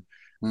of women.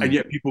 And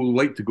yet people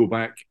like to go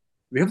back.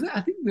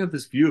 I think we have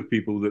this view of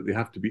people that they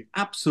have to be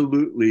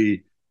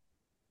absolutely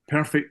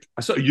perfect,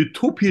 a sort of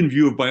utopian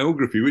view of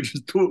biography, which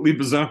is totally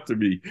bizarre to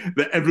me,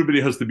 that everybody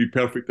has to be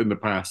perfect in the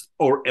past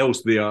or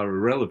else they are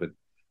irrelevant.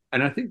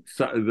 And I think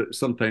that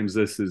sometimes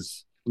this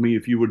is,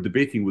 if you were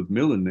debating with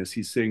Mill in this,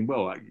 he's saying,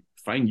 well,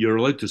 fine, you're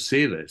allowed to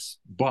say this,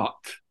 but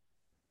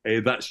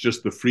that's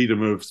just the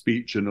freedom of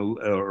speech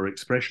or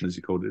expression, as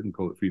he called it. He didn't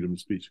call it freedom of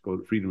speech, he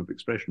called it freedom of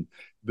expression.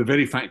 The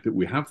very fact that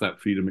we have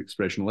that freedom of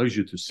expression allows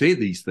you to say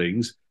these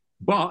things,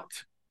 but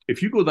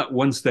if you go that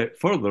one step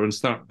further and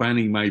start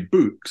banning my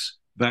books,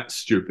 that's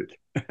stupid,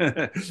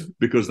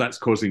 because that's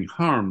causing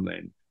harm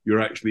then.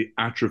 You're actually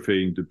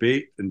atrophying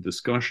debate and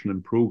discussion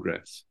and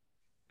progress.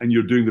 And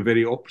you're doing the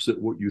very opposite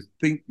of what you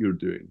think you're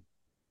doing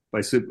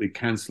by simply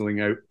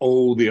cancelling out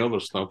all the other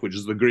stuff, which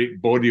is the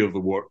great body of the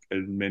work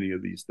in many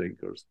of these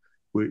thinkers,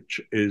 which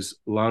is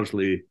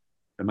largely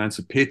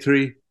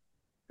emancipatory,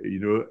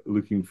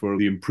 looking for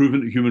the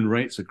improvement of human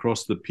rights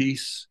across the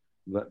piece,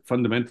 that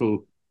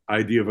fundamental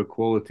idea of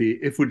equality.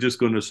 If we're just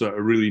going to sort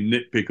of really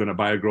nitpick on a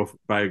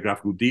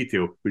biographical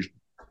detail, which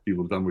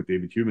people have done with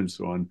David Hume and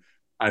so on,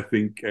 I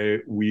think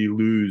we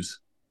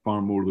lose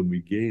far more than we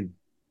gain.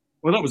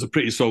 Well, that was a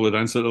pretty solid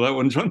answer to that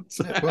one, John.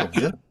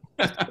 Yeah.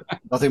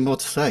 Nothing more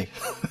to say.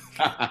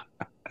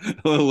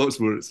 Well, lots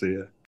more to say,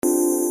 yeah.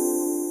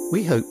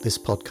 We hope this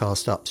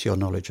podcast ups your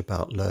knowledge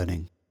about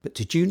learning. But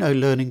did you know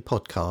learning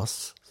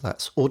podcasts,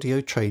 that's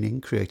audio training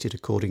created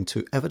according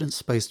to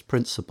evidence-based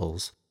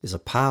principles, is a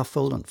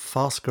powerful and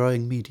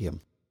fast-growing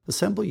medium?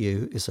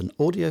 AssembleU is an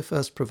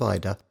audio-first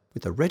provider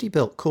with a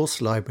ready-built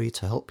course library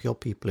to help your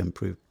people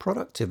improve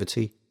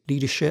productivity,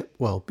 leadership,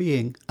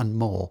 well-being, and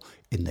more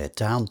in their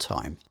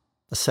downtime.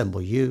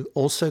 AssembleU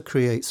also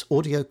creates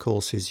audio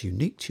courses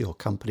unique to your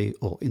company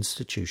or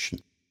institution.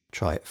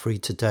 Try it free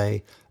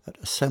today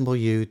at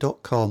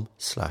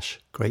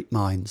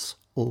assembleu.com/greatminds,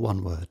 all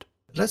one word.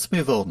 Let's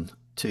move on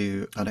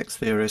to our next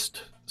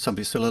theorist,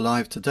 somebody still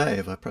alive today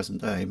of our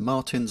present day,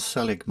 Martin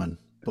Seligman,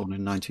 born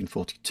in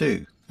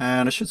 1942.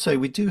 And I should say,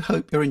 we do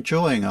hope you're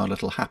enjoying our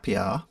little happy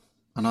hour.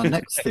 And our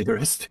next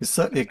theorist is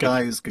certainly a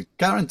guy who's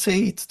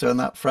guaranteed to turn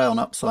that frown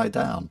upside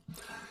down.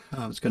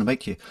 It's going to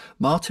make you.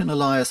 Martin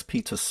Elias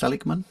Peter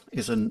Seligman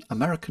is an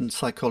American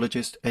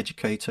psychologist,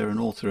 educator, and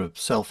author of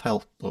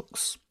self-help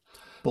books.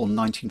 Born in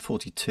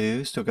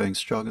 1942, still going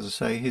strong, as I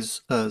say.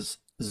 He's a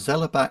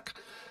Zellerbach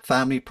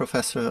Family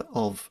Professor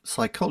of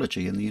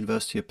Psychology in the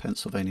University of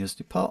Pennsylvania's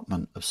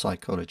Department of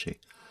Psychology.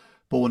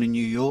 Born in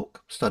New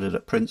York, studied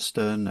at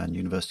Princeton and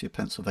University of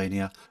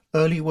Pennsylvania.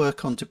 Early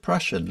work on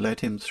depression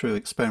led him through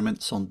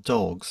experiments on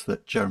dogs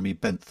that Jeremy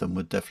Bentham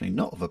would definitely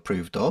not have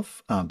approved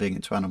of, being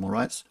into animal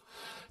rights,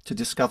 to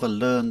discover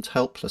learned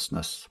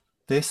helplessness.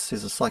 This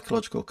is a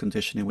psychological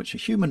condition in which a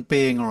human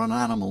being or an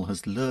animal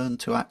has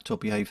learned to act or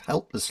behave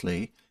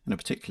helplessly in a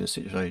particular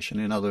situation,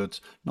 in other words,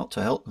 not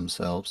to help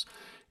themselves,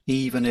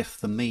 even if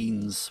the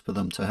means for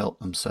them to help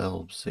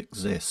themselves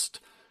exist,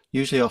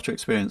 usually after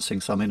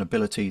experiencing some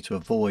inability to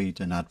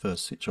avoid an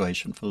adverse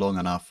situation for long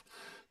enough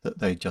that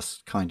they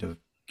just kind of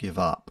give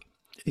up.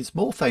 He's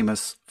more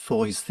famous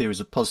for his theories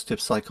of positive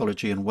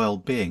psychology and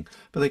well-being,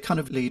 but they kind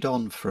of lead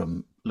on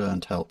from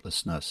learned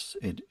helplessness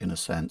in a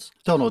sense.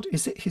 Donald,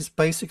 is it his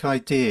basic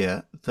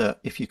idea that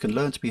if you can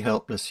learn to be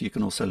helpless, you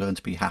can also learn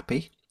to be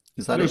happy?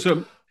 Is that it?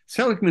 So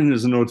Seligman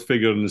is an odd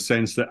figure in the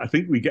sense that I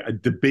think we get a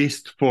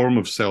debased form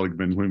of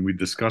Seligman when we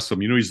discuss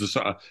him. You know, he's the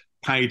sort of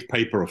Pied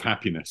Piper of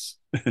happiness,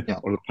 yeah,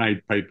 or the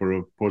Pied Piper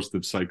of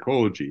positive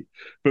psychology.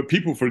 But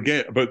people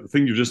forget about the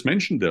thing you just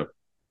mentioned there,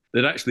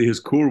 that actually his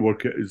core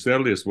work, his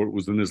earliest work,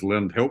 was in his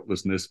learned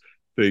helplessness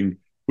thing,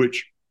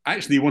 which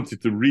actually he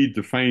wanted to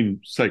redefine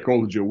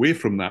psychology away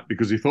from that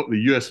because he thought the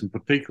US in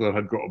particular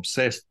had got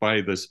obsessed by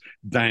this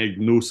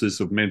diagnosis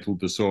of mental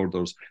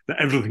disorders,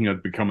 that everything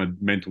had become a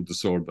mental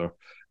disorder,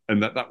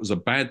 and that was a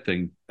bad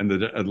thing, and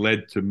that it had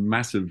led to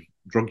massive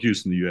drug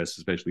use in the US,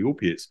 especially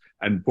opiates.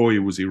 And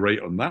boy, was he right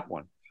on that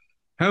one.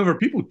 However,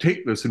 people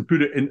take this and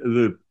put it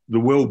into the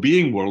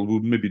well-being world, we'll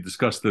maybe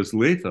discuss this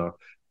later,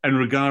 and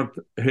regard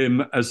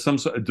him as some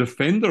sort of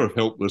defender of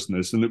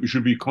helplessness, and that we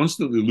should be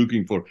constantly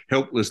looking for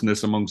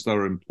helplessness amongst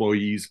our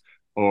employees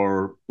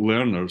or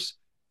learners.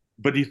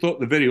 But he thought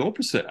the very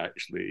opposite,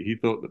 actually. He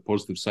thought that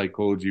positive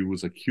psychology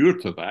was a cure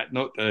to that,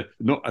 not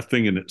a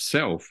thing in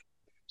itself.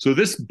 So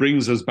this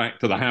brings us back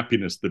to the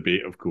happiness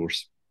debate, of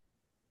course.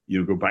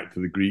 You go back to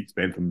the Greeks,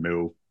 Bentham,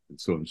 Mill, and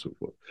so on and so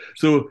forth.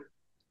 So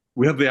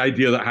we have the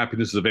idea that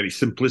happiness is a very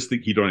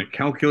simplistic hedonic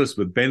calculus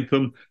with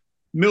Bentham.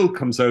 Mill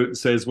comes out and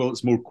says, well,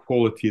 it's more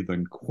quality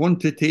than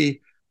quantity.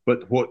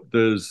 But what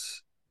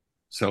does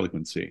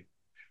Seligman say?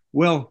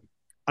 Well,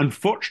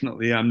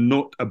 unfortunately, I'm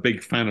not a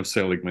big fan of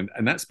Seligman,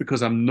 and that's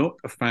because I'm not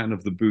a fan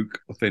of the book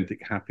Authentic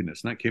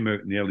Happiness. And that came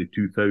out in the early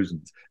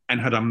 2000s and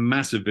had a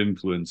massive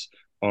influence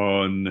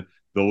on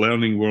the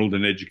learning world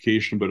and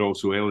education, but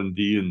also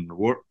L&D and the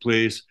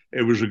workplace.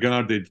 It was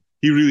regarded,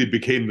 he really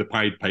became the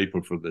Pied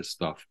Piper for this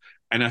stuff.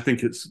 And I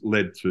think it's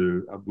led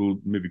to, we'll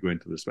maybe go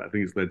into this, but I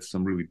think it's led to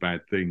some really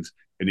bad things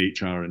in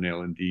HR and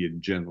L&D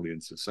and generally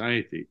in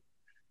society.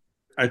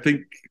 I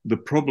think the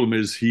problem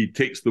is he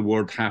takes the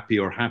word happy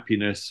or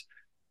happiness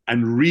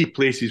and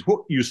replaces,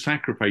 what you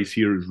sacrifice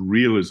here is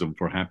realism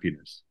for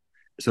happiness.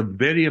 It's a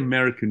very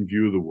American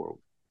view of the world.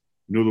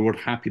 You know, the word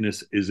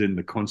happiness is in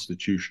the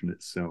Constitution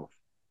itself,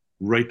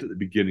 right at the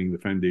beginning, the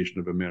foundation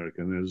of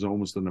America. And there's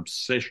almost an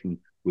obsession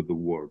with the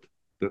word,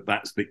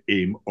 that's the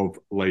aim of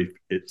life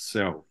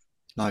itself.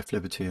 Life,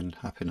 liberty, and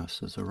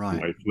happiness as a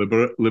right. Life,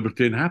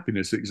 liberty, and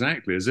happiness,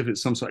 exactly, as if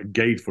it's some sort of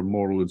guide for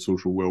moral and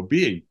social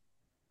well-being.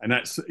 And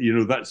that's,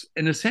 that's,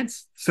 in a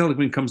sense,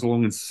 Seligman comes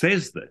along and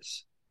says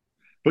this.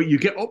 But you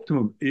get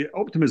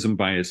optimism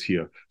bias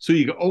here. So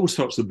you get all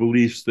sorts of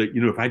beliefs that,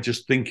 if I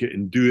just think it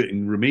and do it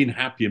and remain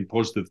happy and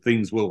positive,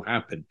 things will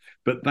happen.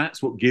 But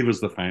that's what gave us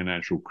the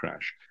financial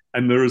crash.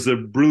 And there is a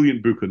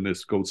brilliant book on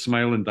this called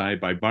Smile and Die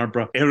by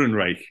Barbara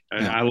Ehrenreich.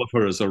 And I love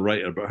her as a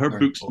writer, but her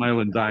book, Smile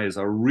and Die, is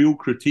a real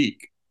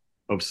critique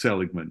of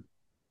Seligman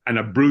and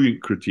a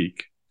brilliant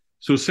critique.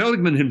 So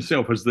Seligman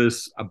himself has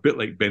this, a bit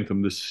like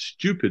Bentham, this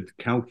stupid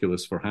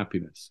calculus for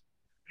happiness.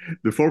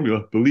 The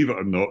formula, believe it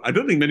or not, I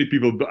don't think many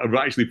people have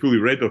actually fully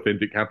read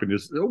Authentic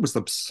Happiness. It's almost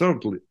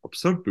absurd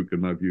book in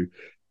my view.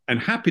 And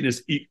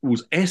happiness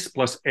equals S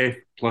plus F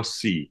plus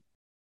C.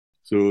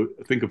 So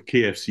think of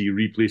KFC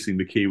replacing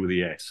the K with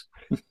the S.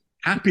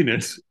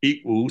 Happiness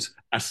equals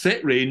a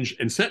set range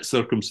in set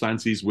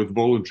circumstances with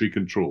voluntary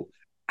control.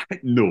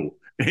 No,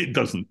 it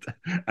doesn't.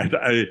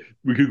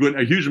 We could go into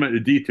a huge amount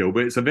of detail,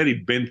 but it's a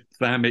very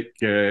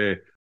Benthamic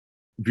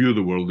view of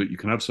the world that you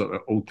can have sort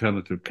of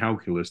alternative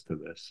calculus to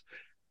this.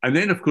 And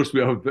then, of course,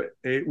 we have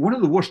one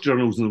of the worst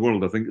journals in the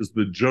world, I think, is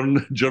the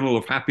Journal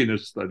of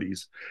Happiness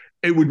Studies.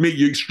 It would make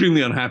you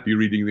extremely unhappy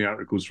reading the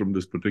articles from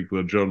this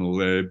particular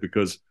journal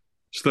because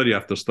study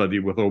after study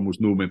with almost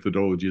no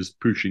methodology is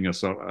pushing a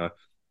sort of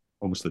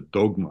almost a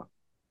dogma.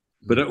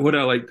 But what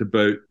I liked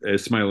about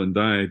Smile and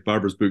Die,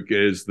 Barbara's book,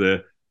 is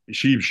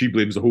she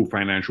blames the whole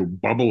financial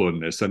bubble on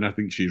this, and I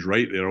think she's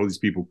right there. All these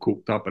people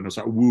coked up in a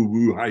sort of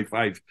woo-woo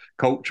high-five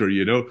culture,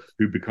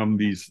 who become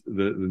the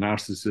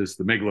narcissists,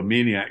 the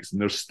megalomaniacs,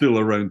 and they're still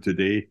around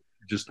today.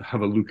 Just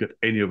have a look at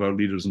any of our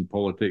leaders in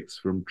politics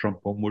from Trump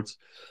onwards.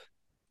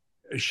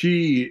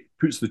 She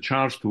puts the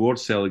charge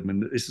towards Seligman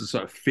that this is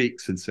sort of fake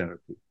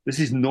sincerity. This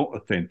is not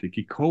authentic.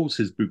 He calls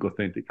his book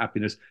Authentic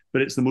Happiness,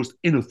 but it's the most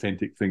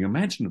inauthentic thing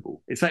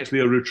imaginable. It's actually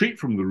a retreat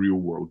from the real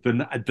world,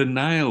 a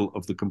denial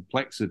of the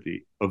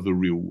complexity of the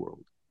real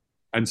world.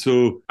 And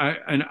so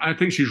I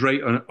think she's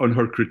right on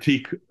her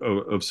critique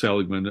of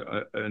Seligman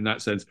in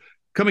that sense.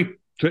 Coming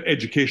to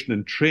education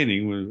and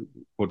training,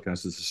 what the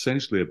podcast is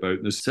essentially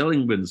about,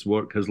 Seligman's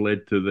work has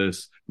led to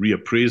this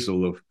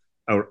reappraisal of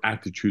our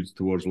attitudes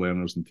towards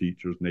learners and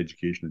teachers and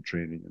education and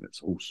training and its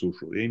whole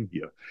social aim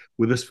here.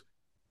 With this,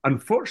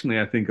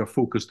 unfortunately, I think a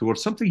focus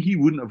towards something he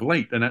wouldn't have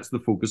liked, and that's the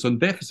focus on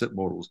deficit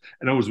models.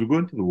 And as we go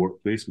into the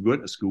workplace, we go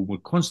into school, we're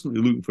constantly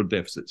looking for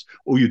deficits.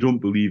 Oh, you don't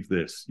believe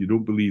this, you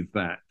don't believe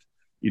that.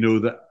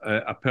 That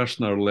a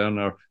person or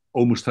learner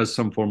almost has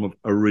some form of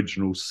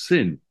original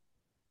sin,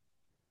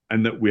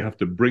 and that we have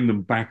to bring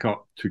them back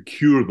up to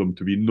cure them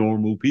to be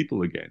normal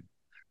people again,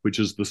 which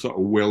is the sort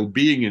of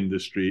well-being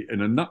industry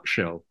in a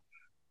nutshell.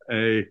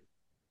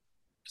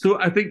 So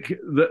I think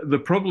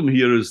the problem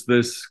here is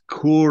this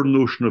core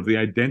notion of the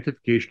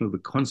identification of the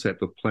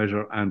concept of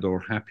pleasure and or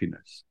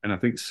happiness. And I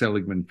think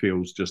Seligman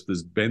fails just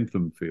as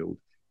Bentham failed.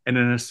 And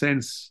in a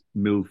sense,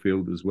 Mill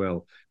failed as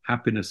well.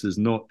 Happiness is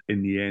not,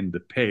 in the end, the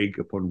peg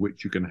upon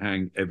which you can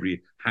hang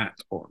every hat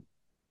on.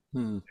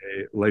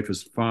 Life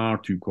is far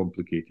too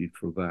complicated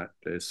for that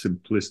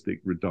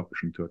simplistic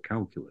reduction to a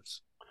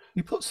calculus.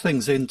 He puts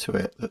things into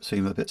it that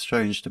seem a bit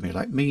strange to me,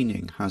 like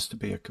meaning has to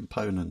be a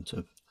component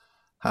of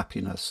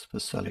happiness for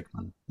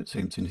Seligman, it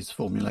seems, in his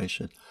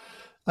formulation.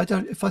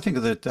 If I think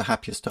of the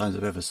happiest times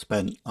I've ever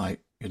spent,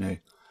 like,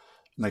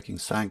 making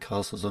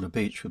sandcastles on a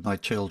beach with my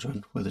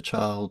children, with a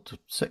child,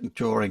 sitting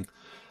drawing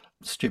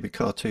stupid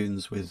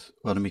cartoons with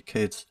one of my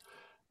kids,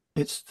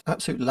 it's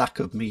absolute lack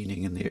of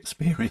meaning in the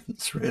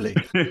experience, really,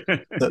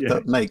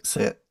 that makes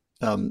it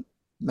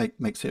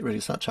makes it really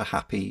such a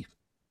happy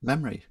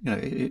memory.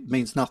 It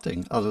means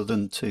nothing other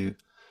than to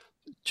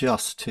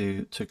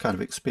kind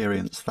of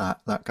experience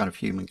that kind of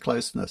human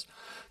closeness.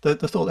 The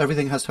thought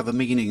everything has to have a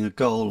meaning, a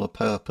goal, a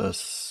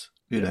purpose,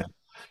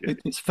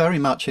 it's very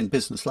much in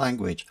business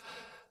language.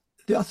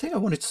 The other thing I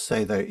wanted to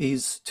say, though,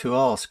 is to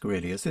ask,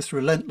 really, is this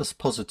relentless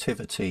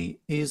positivity,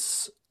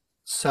 is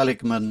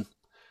Seligman,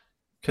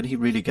 can he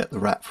really get the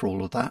rap for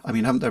all of that? I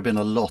mean, haven't there been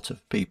a lot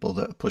of people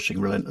that are pushing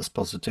relentless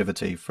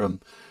positivity from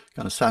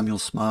kind of Samuel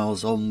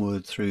Smiles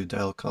onward through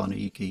Dale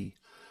Carnegie?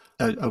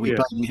 Are we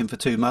blaming him for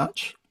too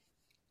much?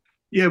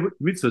 Yeah,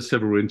 there's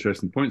several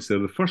interesting points there.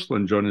 The first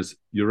one, John, is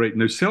you're right.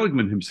 Now,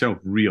 Seligman himself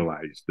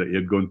realized that he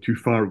had gone too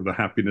far with the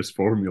happiness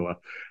formula.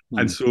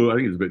 And so I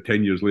think it's about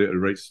 10 years later, he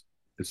writes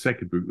a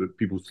second book that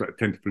people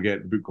tend to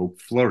forget, the book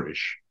called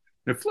Flourish.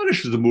 Now,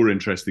 Flourish is a more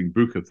interesting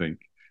book, I think,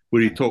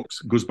 where he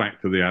goes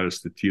back to the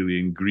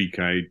Aristotelian Greek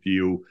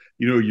ideal.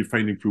 You're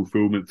finding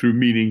fulfillment through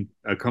meaning,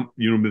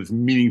 this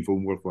meaningful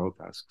and worthwhile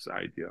tasks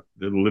idea,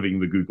 the living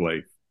the good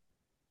life.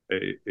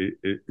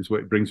 Is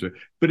what it brings to it.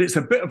 But it's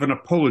a bit of an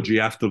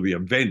apology after the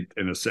event,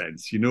 in a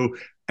sense,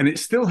 and it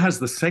still has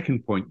the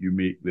second point you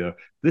make there,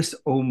 this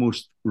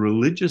almost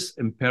religious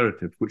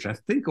imperative, which I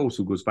think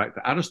also goes back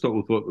to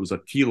Aristotle thought there was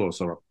a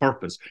telos, or a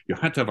purpose. You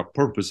had to have a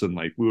purpose in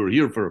life. We were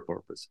here for a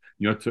purpose.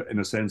 You had to, in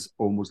a sense,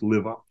 almost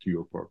live up to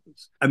your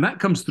purpose. And that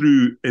comes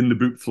through in the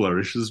book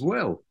Flourish as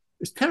well.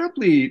 It's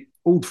terribly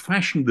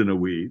old-fashioned in a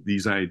way,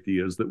 these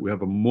ideas that we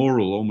have a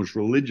moral, almost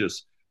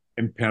religious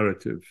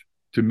imperative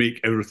to make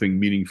everything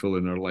meaningful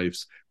in our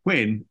lives,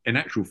 when, in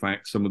actual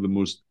fact, some of the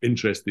most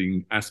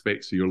interesting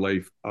aspects of your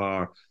life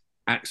are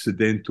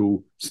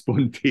accidental,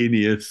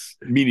 spontaneous,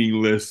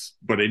 meaningless,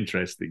 but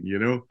interesting,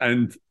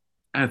 And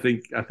I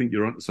think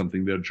you're onto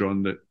something there,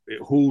 John, that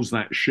it holds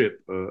that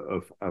ship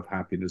of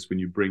happiness when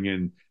you bring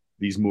in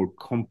these more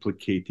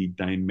complicated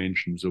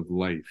dimensions of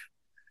life.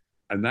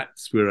 And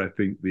that's where I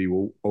think they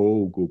will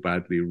all go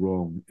badly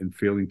wrong in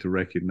failing to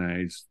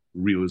recognize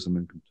realism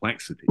and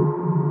complexity.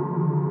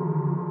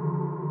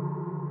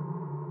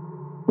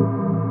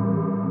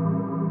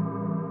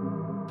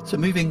 So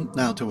moving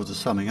now towards a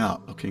summing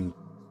up, looking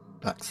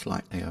back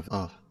slightly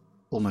of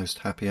almost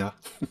happier.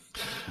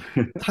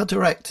 How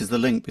direct is the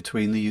link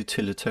between the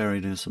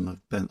utilitarianism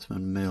of Bentham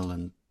and Mill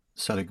and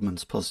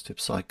Seligman's positive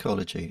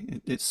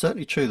psychology? It's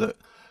certainly true that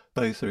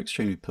both are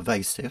extremely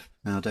pervasive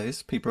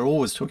nowadays. People are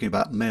always talking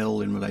about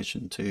Mill in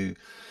relation to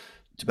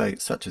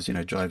debates such as,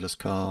 driverless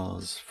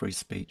cars, free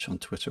speech on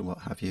Twitter,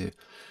 what have you.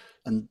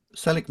 And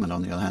Seligman,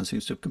 on the other hand,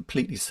 seems to have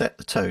completely set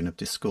the tone of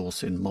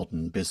discourse in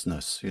modern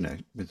business,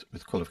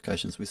 with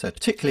qualifications we said,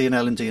 particularly in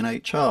L&D and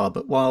HR.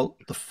 But while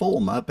the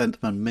former,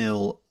 Bentham and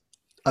Mill,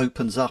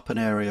 opens up an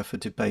area for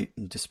debate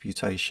and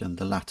disputation,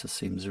 the latter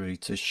seems really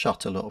to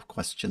shut a lot of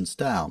questions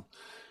down.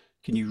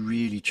 Can you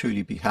really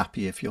truly be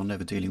happy if you're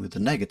never dealing with the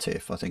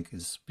negative, I think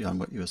is behind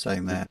what you were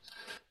saying there.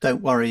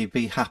 Don't worry,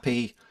 be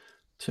happy,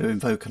 to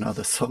invoke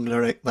another song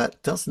lyric.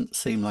 That doesn't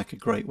seem like a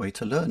great way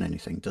to learn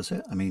anything, does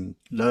it? I mean,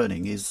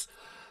 learning is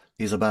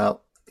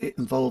about, it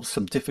involves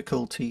some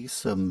difficulty,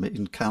 some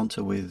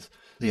encounter with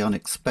the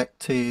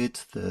unexpected,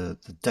 the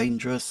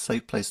dangerous,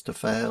 safe place to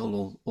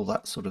fail, all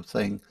that sort of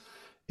thing.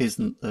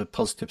 Isn't the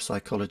positive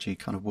psychology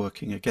kind of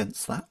working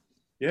against that?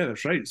 Yeah,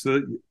 that's right.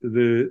 So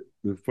the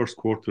first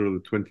quarter of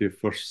the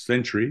 21st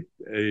century,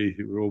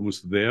 we're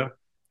almost there,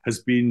 has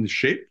been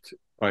shaped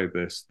by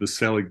this, the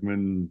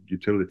Seligman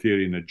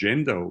utilitarian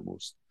agenda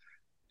almost.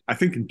 I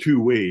think in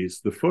two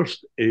ways. The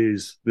first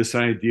is this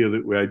idea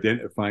that we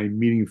identify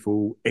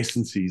meaningful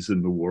essences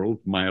in the world,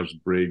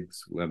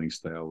 Myers-Briggs, learning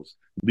styles,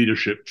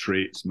 leadership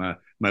traits, my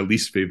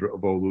least favorite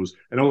of all those,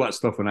 and all that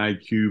stuff on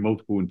IQ,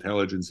 multiple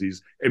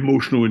intelligences,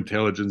 emotional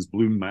intelligence,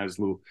 Bloom,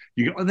 Maslow.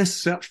 You get all this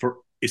search for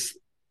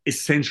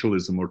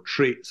essentialism or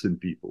traits in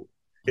people.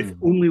 If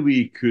only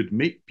we could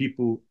make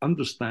people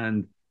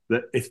understand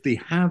that if they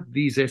have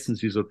these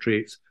essences or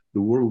traits,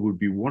 the world would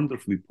be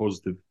wonderfully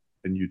positive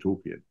and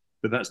utopian.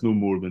 But that's no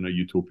more than a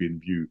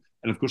utopian view.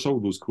 And of course, all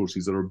those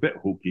courses are a bit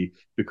hokey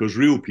because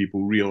real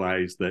people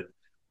realize that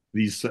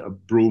these sort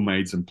of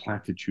bromides and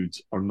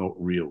platitudes are not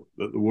real,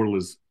 that the world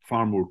is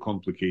far more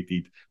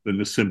complicated than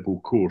the simple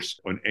course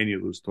on any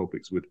of those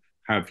topics would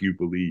have you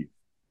believe.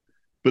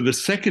 But the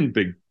second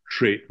big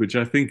trait, which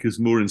I think is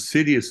more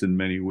insidious in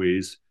many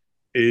ways,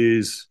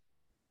 is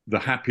the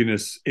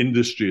happiness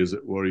industry, as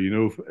it were.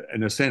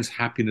 In a sense,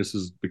 happiness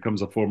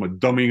becomes a form of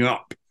dumbing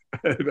up.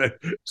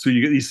 So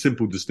you get these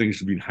simple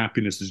distinctions between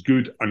happiness is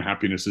good,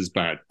 unhappiness is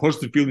bad.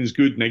 Positive feelings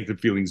good, negative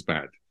feelings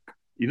bad.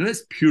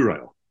 That's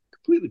puerile,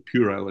 completely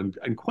puerile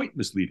and quite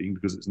misleading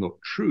because it's not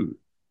true.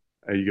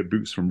 You get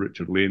books from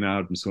Richard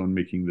Laynard and so on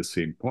making the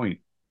same point.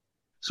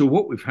 So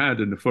what we've had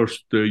in the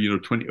first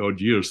 20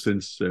 odd years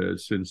since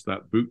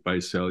that book by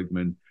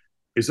Seligman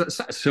is that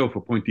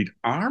self-appointed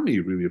army,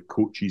 really, of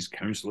coaches,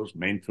 counselors,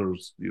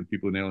 mentors,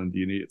 people in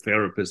L&D and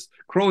therapists,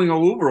 crawling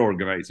all over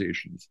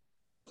organizations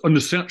on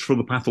the search for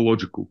the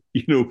pathological.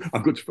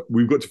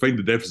 We've got to find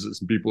the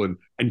deficits in people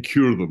and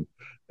cure them.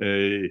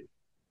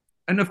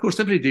 And of course,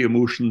 everyday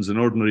emotions and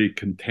ordinary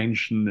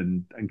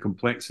contention and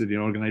complexity in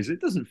organization,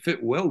 it doesn't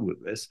fit well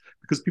with this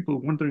because people are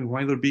wondering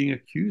why they're being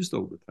accused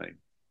all the time.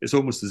 It's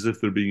almost as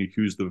if they're being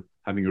accused of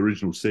having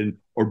original sin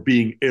or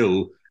being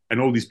ill. And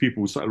all these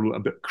people with sort of a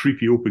bit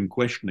creepy open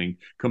questioning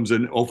comes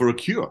in, offer a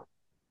cure.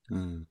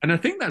 And I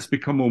think that's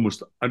become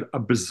almost a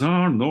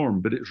bizarre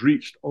norm, but it's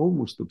reached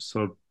almost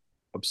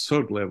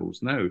absurd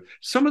levels now.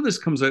 Some of this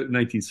comes out in the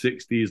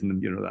 1960s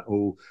and, that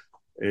whole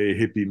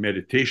hippie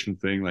meditation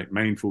thing, like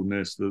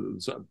mindfulness, the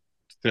sort of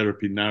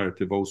therapy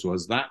narrative also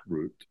has that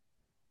root,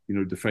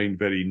 defined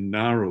very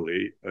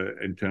narrowly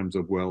in terms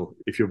of, well,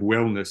 if you have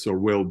wellness or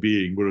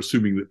well-being, we're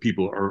assuming that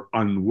people are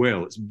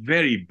unwell. It's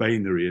very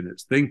binary in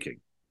its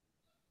thinking.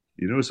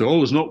 So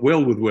all is not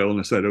well with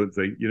wellness, I don't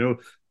think,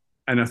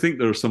 And I think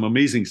there are some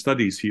amazing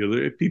studies here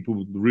that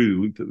people really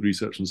looked at the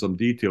research in some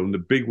detail. And the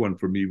big one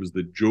for me was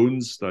the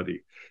Jones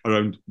study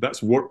around,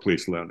 that's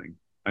workplace learning.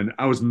 And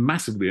I was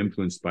massively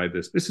influenced by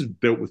this. This is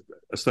dealt with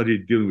a study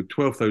dealing with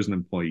 12,000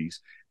 employees.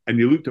 And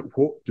they looked at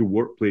what do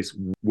workplace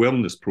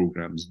wellness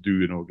programs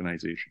do in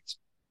organizations.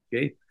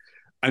 Okay.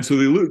 And so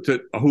they looked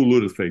at a whole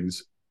load of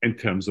things in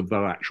terms of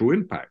their actual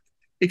impact.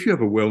 If you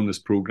have a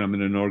wellness program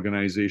in an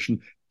organization,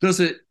 does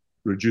it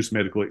reduce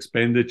medical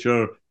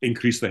expenditure,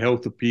 increase the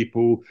health of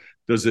people?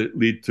 Does it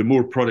lead to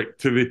more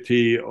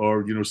productivity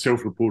or,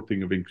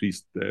 self-reporting of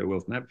increased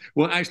wealth and happiness?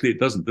 Well, actually, it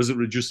doesn't. Does it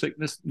reduce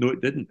sickness? No, it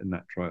didn't in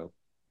that trial.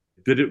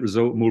 Did it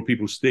result in more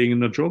people staying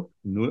in their job?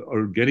 No.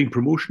 Or getting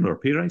promotion or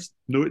pay rise?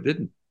 No, it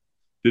didn't.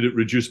 Did it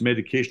reduce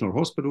medication or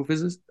hospital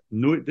visits?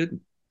 No, it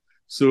didn't.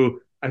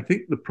 So I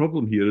think the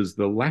problem here is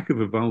the lack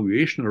of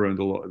evaluation around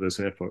a lot of this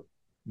effort.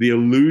 The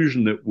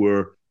illusion that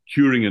we're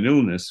curing an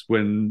illness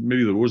when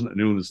maybe there wasn't an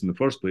illness in the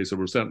first place, or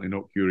we're certainly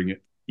not curing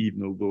it,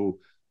 even although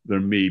there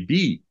may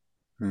be.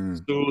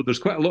 So there's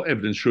quite a lot of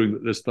evidence showing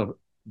that this stuff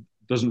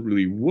doesn't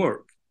really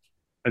work.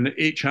 And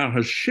the HR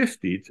has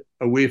shifted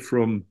away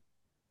from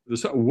the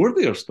sort of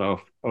worthier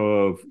stuff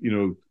of,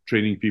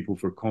 training people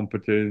for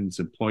competence,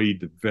 employee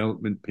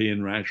development, pay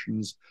and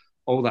rations,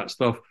 all that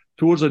stuff,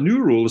 towards a new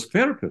role as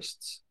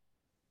therapists.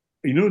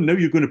 Now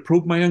you're going to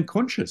probe my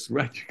unconscious,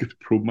 right? You're going to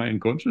probe my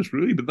unconscious,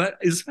 really? But that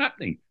is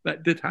happening.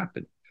 That did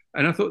happen.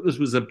 And I thought this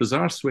was a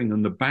bizarre swing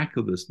on the back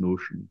of this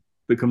notion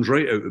that comes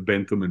right out of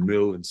Bentham and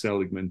Mill and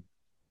Seligman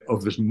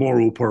of this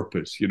moral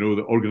purpose, that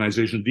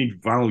organizations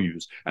need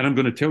values. And I'm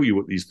going to tell you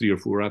what these 3 or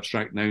 4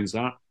 abstract nouns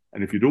are.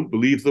 And if you don't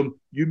believe them,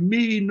 you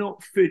may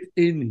not fit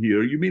in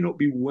here. You may not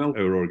be well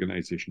in our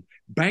organization.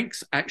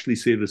 Banks actually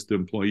say this to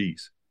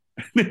employees.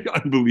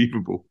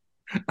 Unbelievable.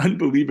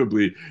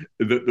 Unbelievably,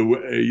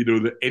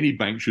 that any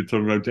bank should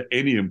turn around to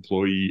any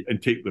employee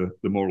and take the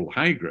moral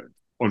high ground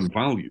on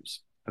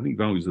values. I think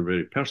values are a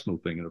very personal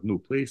thing and have no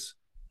place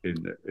in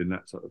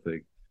that sort of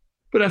thing.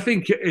 But I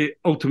think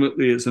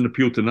ultimately it's an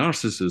appeal to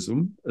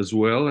narcissism as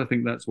well. I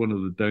think that's one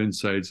of the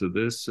downsides of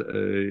this,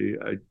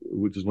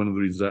 which is one of the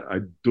reasons I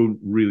don't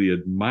really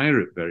admire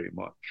it very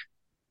much.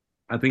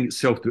 I think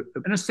it's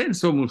in a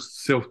sense,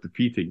 almost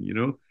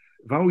self-defeating,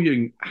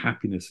 Valuing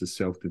happiness is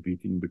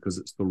self-defeating because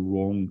it's the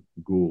wrong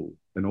goal,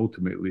 and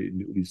ultimately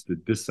it leads to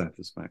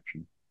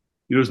dissatisfaction.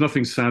 There's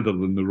nothing sadder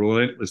than the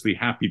relentlessly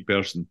happy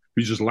person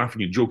who's just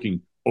laughing and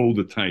joking all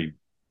the time.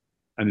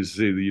 And as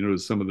I say,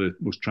 some of the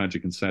most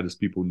tragic and saddest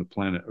people on the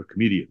planet are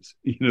comedians.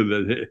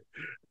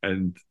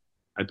 And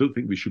I don't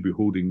think we should be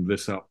holding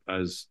this up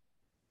as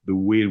the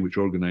way in which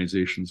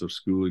organizations or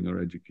schooling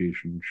or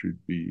education should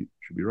be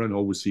run.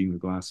 Always seeing the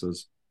glass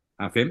as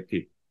half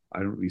empty. I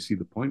don't really see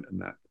the point in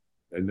that.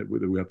 And that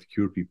we have to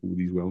cure people with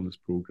these wellness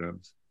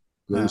programs.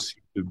 Those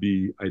seem to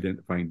be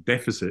identifying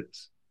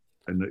deficits,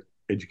 and that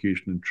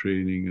education and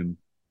training and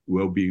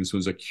well-being so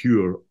is a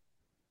cure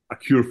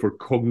for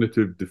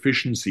cognitive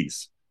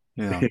deficiencies.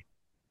 Yeah.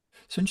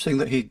 It's interesting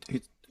that he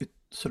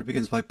sort of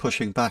begins by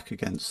pushing back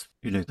against,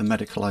 the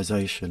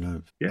medicalization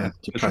of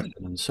depression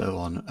and so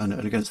on, and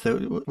against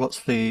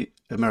what's the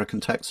American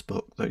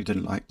textbook that you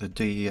didn't like, the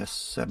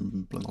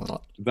DSM, blah, blah,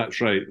 blah. That's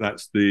right.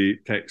 That's the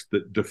text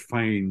that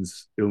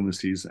defines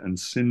illnesses and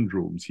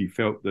syndromes. He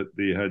felt that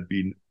they had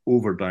been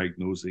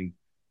overdiagnosing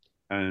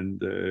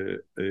and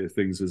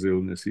things as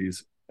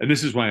illnesses. And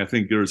this is why I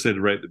think you said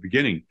right at the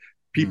beginning,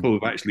 people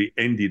have actually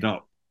ended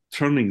up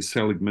turning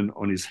Seligman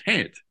on his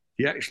head.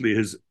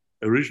 His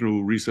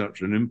original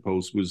research and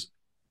impulse was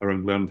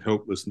around learned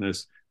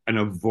helplessness and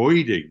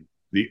avoiding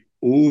the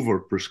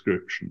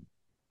over-prescription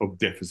of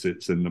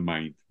deficits in the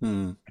mind.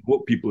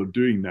 What people are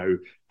doing now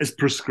is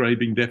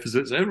prescribing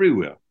deficits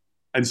everywhere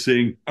and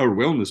saying our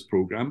wellness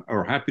program,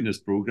 our happiness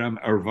program,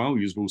 our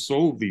values will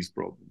solve these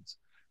problems,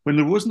 when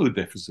there was no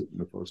deficit in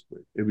the first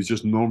place. It was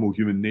just normal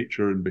human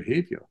nature and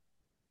behavior.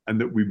 And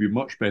that we'd be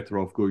much better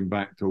off going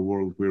back to a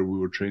world where we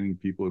were training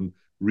people in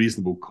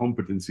reasonable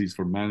competencies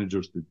for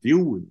managers to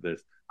deal with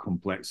this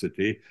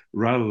complexity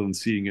rather than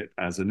seeing it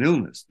as an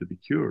illness to be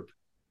cured.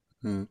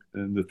 And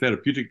the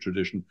therapeutic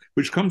tradition,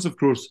 which comes, of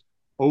course,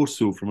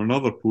 also from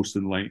another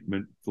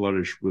post-Enlightenment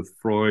flourish with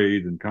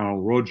Freud and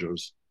Carl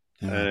Rogers.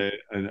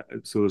 And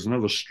so there's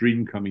another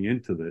stream coming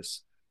into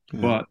this.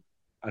 But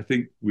I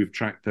think we've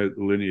tracked out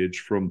the lineage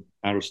from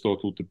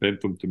Aristotle to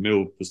Bentham to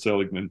Mill to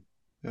Seligman.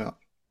 Yeah.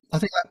 I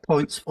think that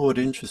points forward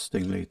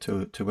interestingly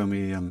to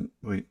when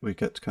we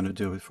get to kind of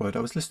deal with Freud.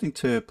 I was listening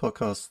to a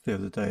podcast the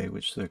other day,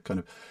 which is a kind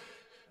of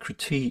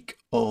critique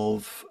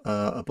of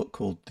a book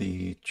called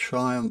The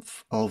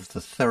Triumph of the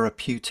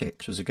Therapeutic,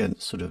 which was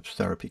against sort of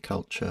therapy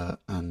culture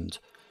and,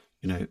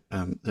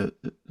 the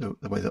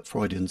way that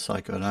Freudian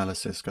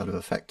psychoanalysis kind of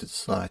affected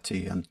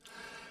society and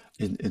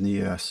in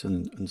the US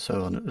and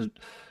so on.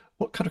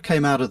 What kind of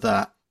came out of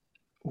that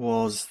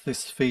was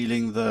this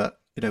feeling that,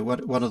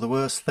 one of the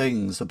worst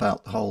things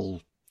about the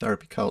whole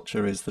therapy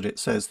culture is that it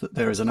says that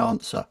there is an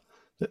answer,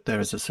 that there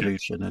is a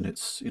solution, and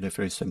it's,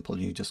 very simple.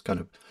 You just kind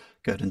of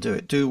go and do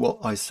it. Do what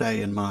I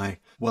say in my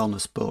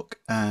wellness book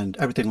and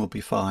everything will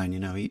be fine.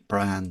 Eat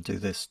bran, do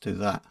this, do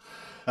that.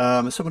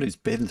 As someone who's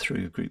been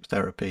through group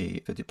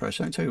therapy for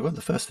depression, I can tell you one of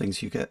the first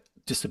things you get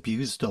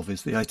disabused of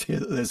is the idea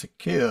that there's a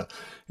cure.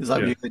 It's like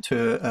when you go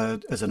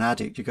to, as an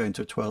addict, you go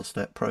into a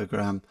 12-step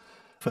program.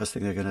 First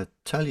thing they're going to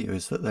tell you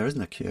is that there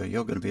isn't a cure.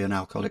 You're going to be an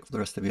alcoholic for the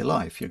rest of your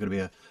life. You're going to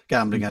be a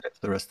gambling addict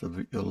for the rest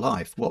of your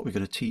life. What we're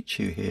going to teach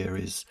you here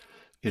is,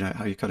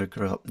 how you kind of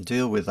grow up and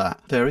deal with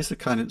that. There is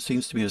it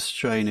seems to me a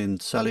strain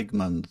in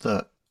Seligman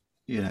that,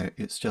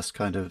 it's just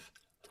kind of,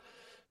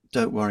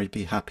 don't worry,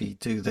 be happy,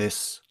 do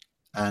this,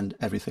 and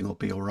everything will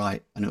be all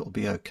right and it will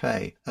be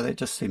okay. And it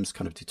just seems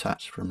kind of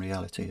detached from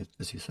reality,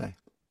 as you say.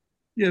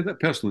 Yeah, that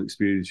personal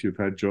experience you've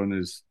had, John,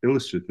 is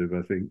illustrative,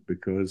 I think,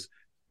 because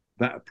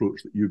that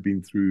approach that you've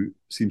been through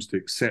seems to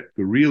accept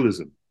the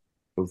realism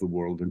of the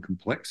world and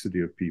complexity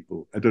of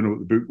people. I don't know what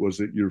the book was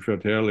that you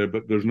referred to earlier,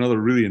 but there's another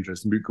really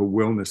interesting book called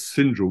Wellness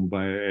Syndrome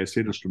by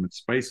Sederstrom and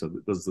Spicer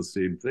that does the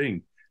same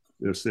thing.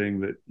 They're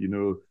saying that,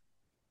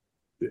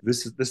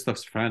 this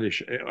stuff's faddish.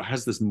 It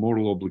has this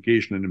moral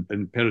obligation and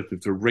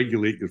imperative to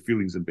regulate your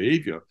feelings and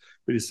behavior.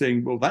 But he's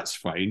saying, well, that's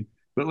fine,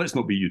 but let's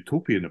not be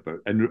utopian about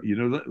it. And,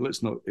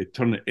 let's not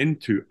turn it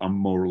into a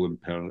moral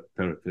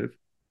imperative.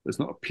 Let's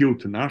not appeal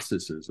to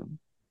narcissism,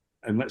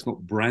 and let's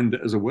not brand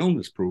it as a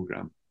wellness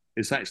program.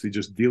 It's actually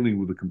just dealing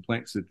with the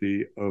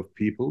complexity of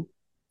people,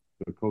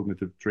 their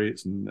cognitive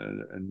traits, and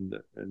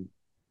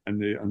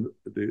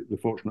the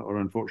fortunate or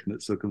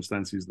unfortunate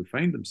circumstances they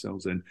find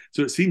themselves in.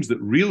 So it seems that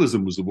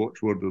realism was the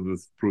watchword of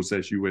the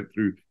process you went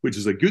through, which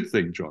is a good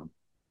thing, John.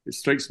 It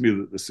strikes me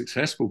that the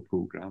successful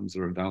programs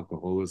around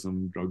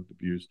alcoholism, drug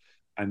abuse,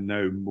 and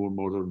now more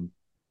modern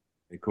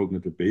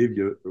cognitive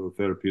behavioral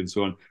therapy and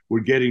so on. We're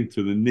getting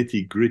to the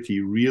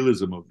nitty-gritty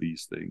realism of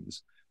these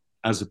things,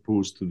 as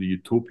opposed to the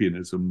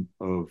utopianism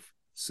of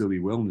silly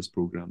wellness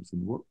programs in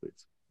the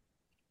workplace.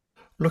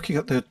 Looking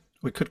at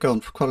we could go on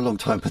for quite a long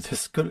time with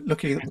this.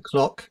 Looking at the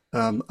clock,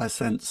 I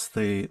sense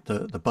the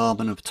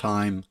barman of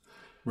time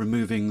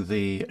removing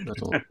the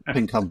little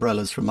pink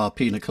umbrellas from our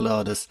pina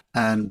coladas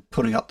and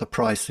putting up the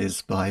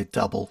prices by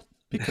double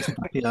because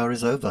happy hour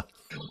is over.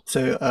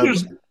 So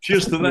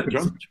cheers to that,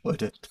 John.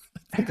 Enjoyed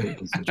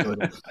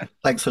it.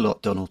 Thanks a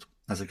lot, Donald,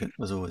 as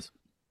always.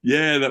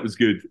 Yeah, that was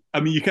good. I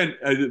mean, you can't.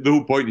 The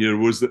whole point here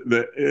was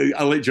that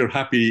I liked your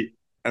happy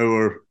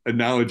hour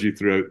analogy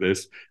throughout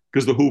this,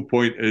 because the whole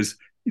point is,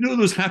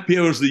 those happy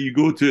hours that you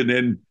go to and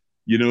then,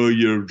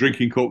 you're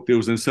drinking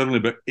cocktails and suddenly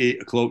about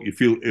 8 o'clock you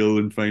feel ill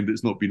and find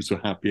it's not been so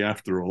happy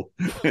after all.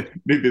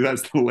 Maybe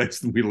that's the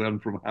lesson we learn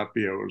from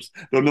happy hours.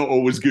 They're not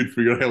always good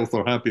for your health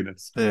or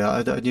happiness. Yeah,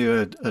 I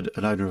knew an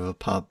owner of a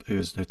pub who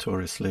was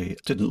notoriously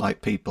didn't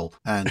like people,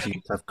 and he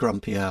would have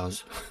grumpy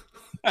hours.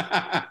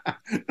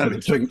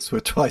 The drinks were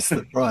twice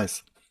the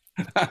price.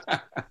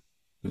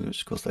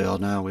 Which, of course, they are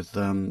now with,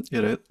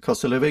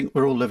 cost of living.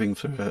 We're all living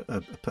through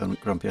a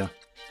permanent grumpy hour.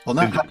 On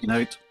that happy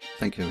note,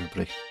 thank you,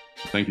 everybody.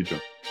 Thank you,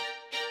 John.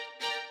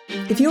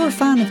 If you're a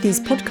fan of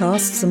these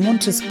podcasts and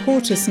want to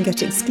support us and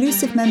get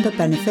exclusive member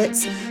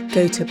benefits,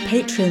 go to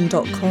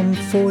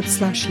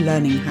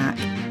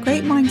patreon.com/learninghack.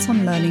 Great Minds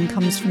on Learning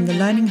comes from the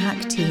Learning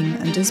Hack team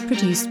and is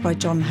produced by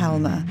John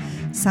Helmer.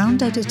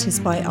 Sound edit is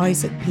by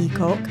Isaac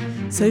Peacock.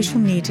 Social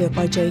media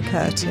by Jay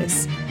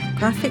Curtis.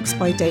 Graphics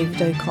by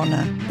David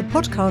O'Connor. The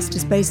podcast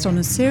is based on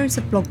a series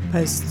of blog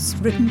posts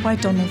written by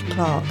Donald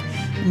Clark,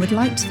 and would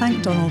like to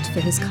thank Donald for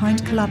his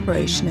kind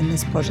collaboration in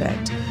this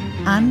project,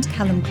 and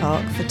Callum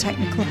Clark for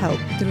technical help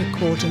with the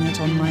recording at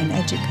Online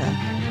Educa.